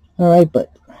 All right, but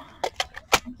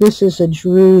this is a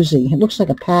druzy. It looks like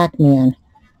a Pac-Man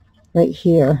right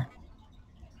here.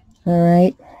 All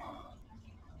right.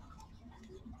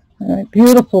 All right,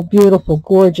 beautiful,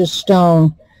 gorgeous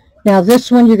stone. Now this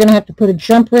one, you're going to have to put a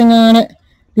jump ring on it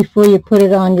before you put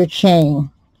it on your chain.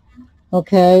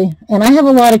 Okay, and I have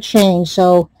a lot of chains,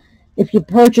 so if you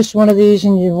purchase one of these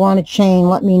and you want a chain,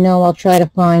 let me know. I'll try to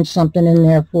find something in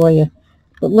there for you.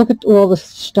 But look at all the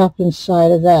stuff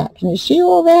inside of that. Can you see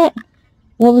all that?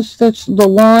 All this, that's the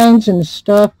lines and the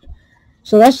stuff.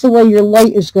 So that's the way your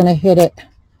light is going to hit it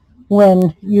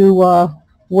when you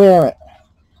wear it.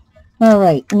 All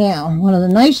right, now, one of the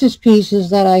nicest pieces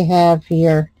that I have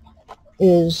here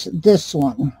is this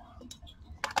one.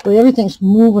 So everything's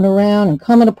moving around and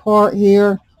coming apart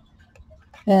here.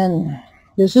 And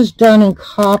this is done in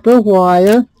copper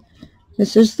wire.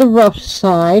 This is the rough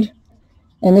side.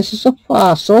 And this is a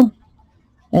fossil.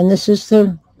 And this is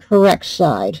the correct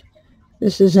side.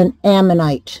 This is an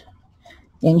ammonite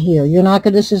in here. You're not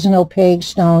going to, this is an opaque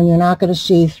stone. You're not going to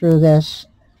see through this.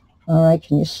 All right,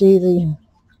 can you see the...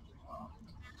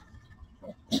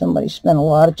 Somebody spent a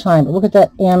lot of time. But look at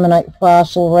that ammonite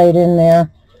fossil right in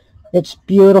there. It's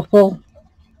beautiful.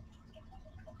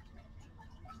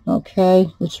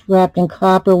 Okay, it's wrapped in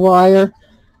copper wire.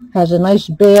 Has a nice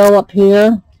bail up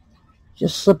here.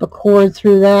 Just slip a cord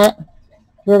through that.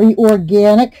 Very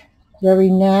organic, very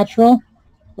natural.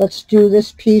 Let's do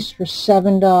this piece for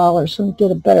 $7. Let me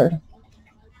get a better.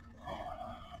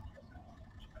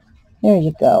 There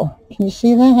you go. Can you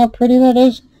see that, how pretty that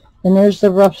is? And there's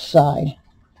the rough side.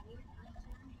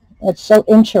 That's so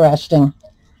interesting.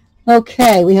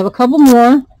 Okay, we have a couple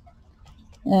more.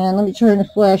 And let me turn the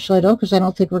flashlight off because I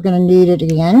don't think we're going to need it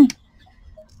again.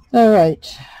 All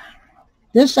right.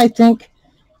 This, I think,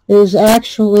 is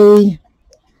actually...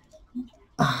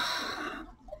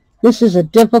 this is a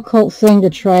difficult thing to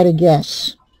try to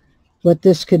guess what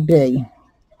this could be.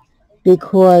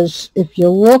 Because if you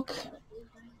look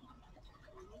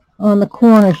on the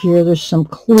corner here, there's some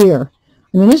clear.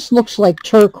 I mean, this looks like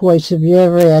turquoise if you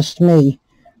ever asked me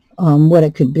what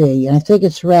it could be. And I think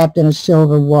it's wrapped in a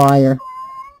silver wire.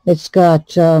 It's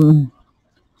got a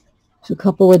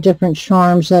couple of different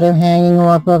charms that are hanging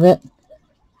off of it.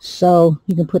 So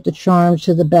you can put the charms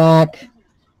to the back.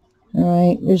 All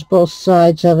right, there's both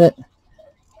sides of it.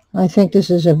 I think this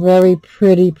is a very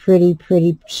pretty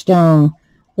stone.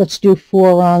 Let's do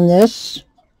 4 on this.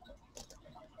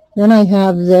 Then I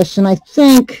have this, and I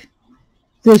think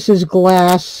this is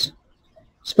glass.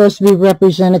 It's supposed to be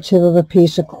representative of a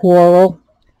piece of coral.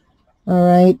 All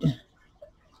right.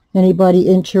 Anybody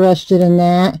interested in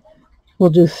that? We'll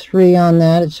do 3 on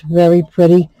that. It's very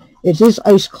pretty. It is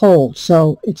ice cold,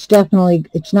 so it's definitely,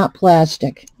 it's not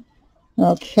plastic.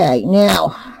 Okay,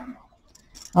 now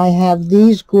I have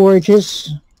these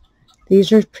gorgeous,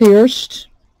 these are pierced.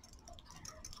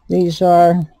 These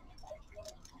are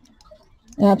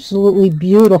absolutely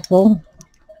beautiful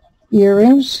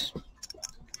earrings.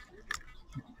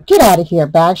 Get out of here,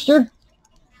 Baxter.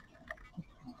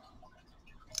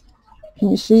 Can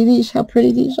you see these, how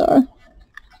pretty these are?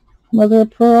 Mother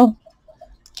of pearl.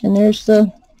 And there's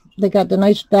they got the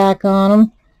nice back on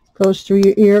them. Goes through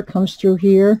your ear, comes through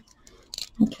here.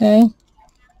 Okay.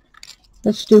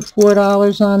 Let's do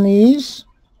 $4 on these.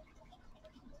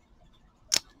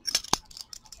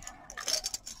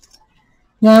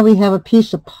 Now we have a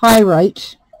piece of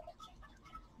pyrite,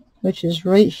 which is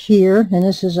right here. And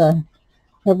this is a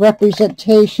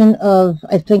representation of,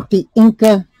 I think, the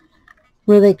Inca,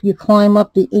 where you climb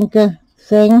up the Inca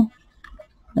thing.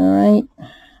 All right.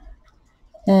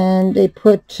 And they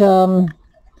put some,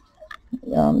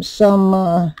 I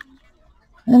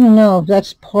don't know if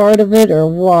that's part of it or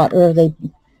what, or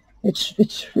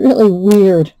it's really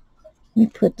weird. Let me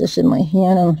put this in my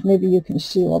hand and maybe you can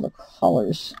see all the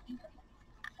colors.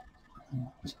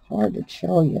 It's hard to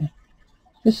show you.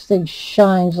 This thing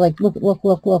shines like, look.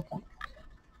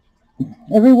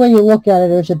 Every way you look at it,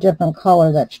 there's a different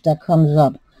color that comes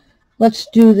up. Let's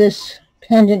do this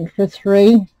pendant for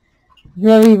 $3.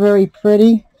 Very, very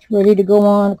pretty. It's ready to go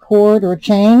on a cord or a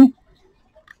chain.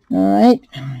 All right.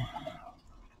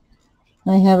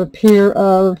 I have a pair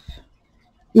of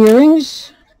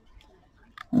earrings.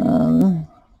 Oh,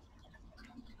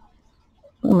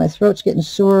 my throat's getting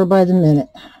sore by the minute.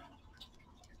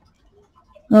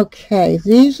 Okay,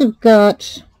 these have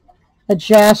got a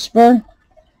jasper,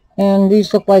 and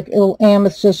these look like little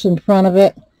amethyst in front of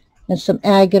it, and some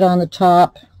agate on the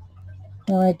top.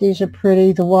 All right, these are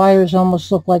pretty. The wires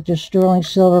almost look like they're sterling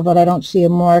silver, but I don't see a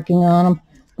marking on them.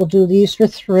 We'll do these for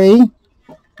 $3.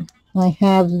 I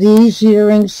have these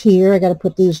earrings here. I got to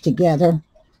put these together.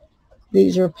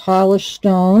 These are polished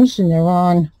stones, and they're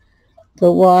on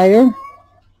the wire.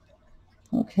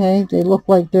 Okay, they look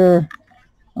like they're,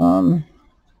 let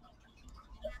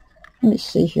me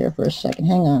see here for a second.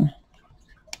 Hang on.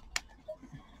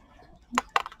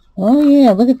 Oh,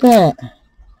 yeah, look at that.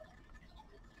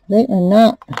 They are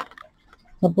not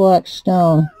a black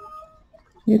stone.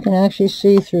 You can actually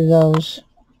see through those.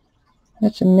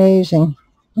 That's amazing.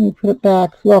 Let me put it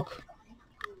back. Look.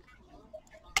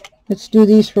 Let's do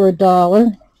these for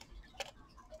 $1.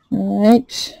 All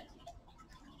right.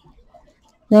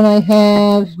 Then I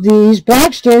have these.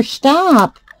 Baxter,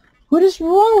 stop! What is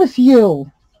wrong with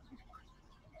you?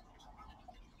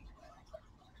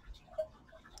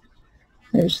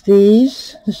 There's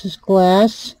these. This is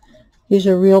glass. These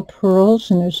are real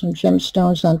pearls, and there's some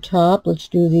gemstones on top. Let's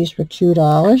do these for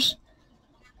 $2.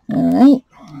 All right.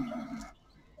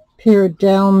 Pair of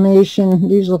Dalmatian.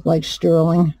 These look like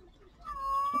sterling.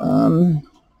 I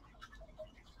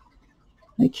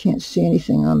can't see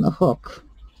anything on the hook.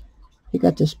 They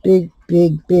got this big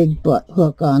butt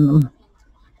hook on them,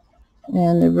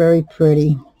 and they're very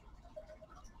pretty.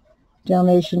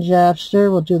 Dalmatian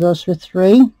jasper. We'll do those for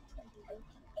 $3.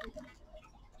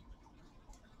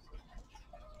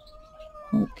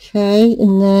 Okay,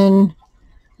 and then,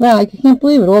 wow, I can't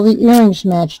believe it. All the earrings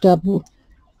matched up.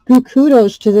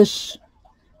 Kudos to this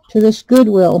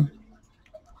Goodwill.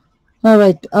 All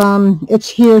right, it's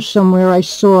here somewhere. I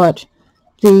saw it.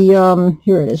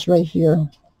 Here it is, right here.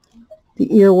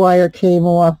 The ear wire came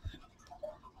off.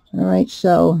 All right,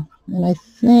 so, and I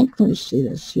think, let me see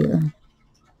this here.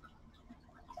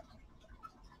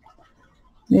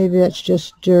 Maybe that's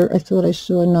just dirt. I thought I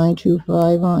saw a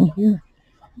 925 on here.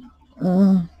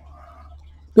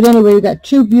 But anyway, we got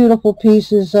two beautiful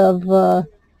pieces of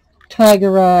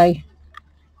tiger eye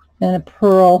and a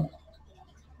pearl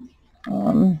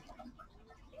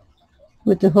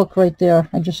with the hook right there.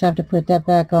 I just have to put that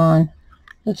back on.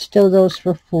 Let's do those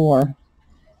for $4.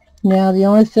 Now the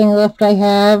only thing left I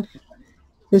have,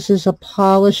 this is a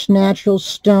polished natural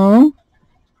stone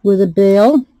with a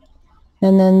bail,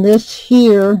 and then this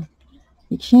here,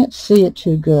 you can't see it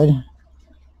too good.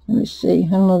 Let me see. I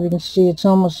don't know if you can see. It's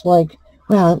almost like,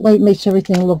 wow, the light makes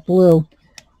everything look blue.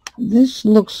 This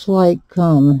looks like,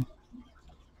 I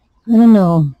don't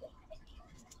know,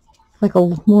 like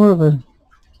more of a,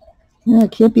 no,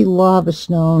 it can't be lava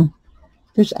stone.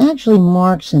 There's actually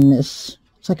marks in this.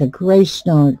 It's like a gray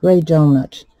stone, a gray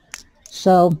donut.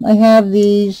 So I have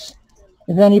these.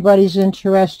 If anybody's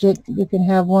interested, you can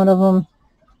have one of them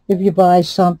if you buy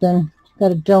something.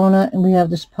 Got a donut, and we have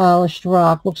this polished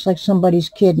rock. Looks like somebody's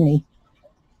kidney.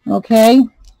 Okay?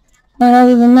 And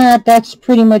other than that, that's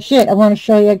pretty much it. I want to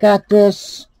show you, I got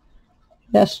this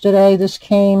yesterday. This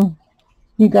came.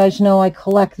 You guys know I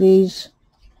collect these.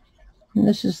 And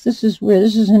this is weird.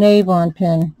 This is an Avon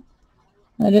pin.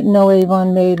 I didn't know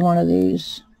Avon made one of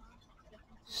these.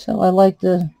 So I like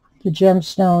the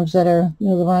gemstones that are, you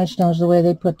know, the rhinestones, the way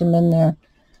they put them in there.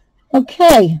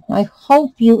 Okay, I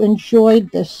hope you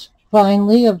enjoyed this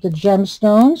finally of the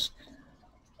gemstones.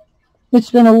 It's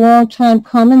been a long time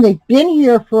coming. They've been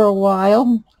here for a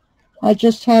while. I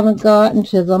just haven't gotten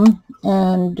to them,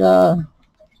 and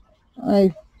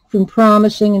I've been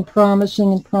promising and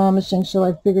promising and promising, so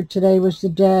I figured today was the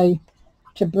day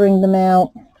to bring them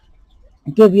out,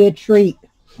 give you a treat.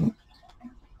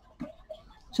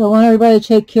 So I want everybody to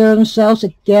take care of themselves.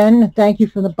 Again, thank you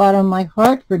from the bottom of my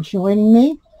heart for joining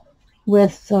me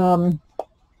with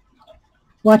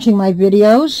watching my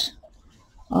videos.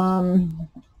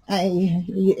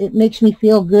 It makes me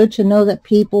feel good to know that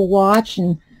people watch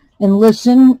and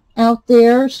listen out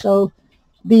there. So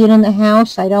being in the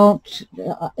house, I don't,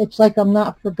 it's like I'm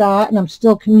not forgotten. I'm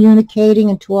still communicating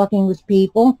and talking with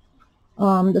people.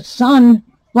 The sun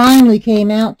finally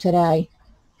came out today,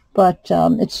 but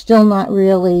it's still not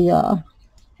really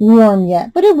warm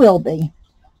yet, but it will be.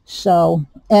 So,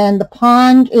 and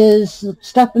the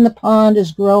stuff in the pond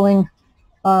is growing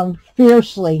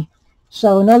fiercely.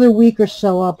 So another week or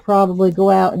so, I'll probably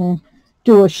go out and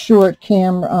do a short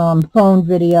phone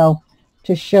video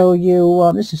to show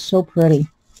you. This is so pretty.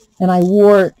 And I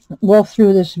wore it well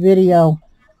through this video,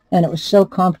 and it was so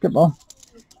comfortable.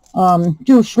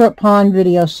 Do a short pond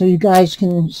video so you guys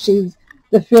can see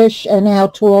the fish and how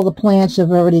tall the plants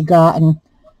have already gotten.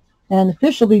 And the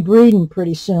fish will be breeding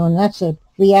pretty soon. That's a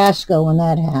fiasco when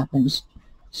that happens.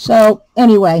 So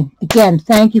anyway, again,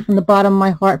 thank you from the bottom of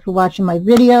my heart for watching my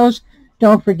videos.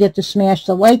 Don't forget to smash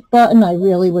the like button. I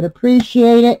really would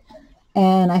appreciate it.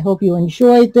 And I hope you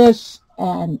enjoyed this.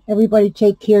 And everybody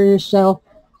take care of yourself.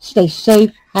 Stay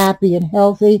safe, happy, and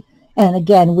healthy. And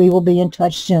again, we will be in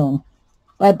touch soon.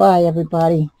 Bye-bye,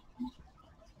 everybody.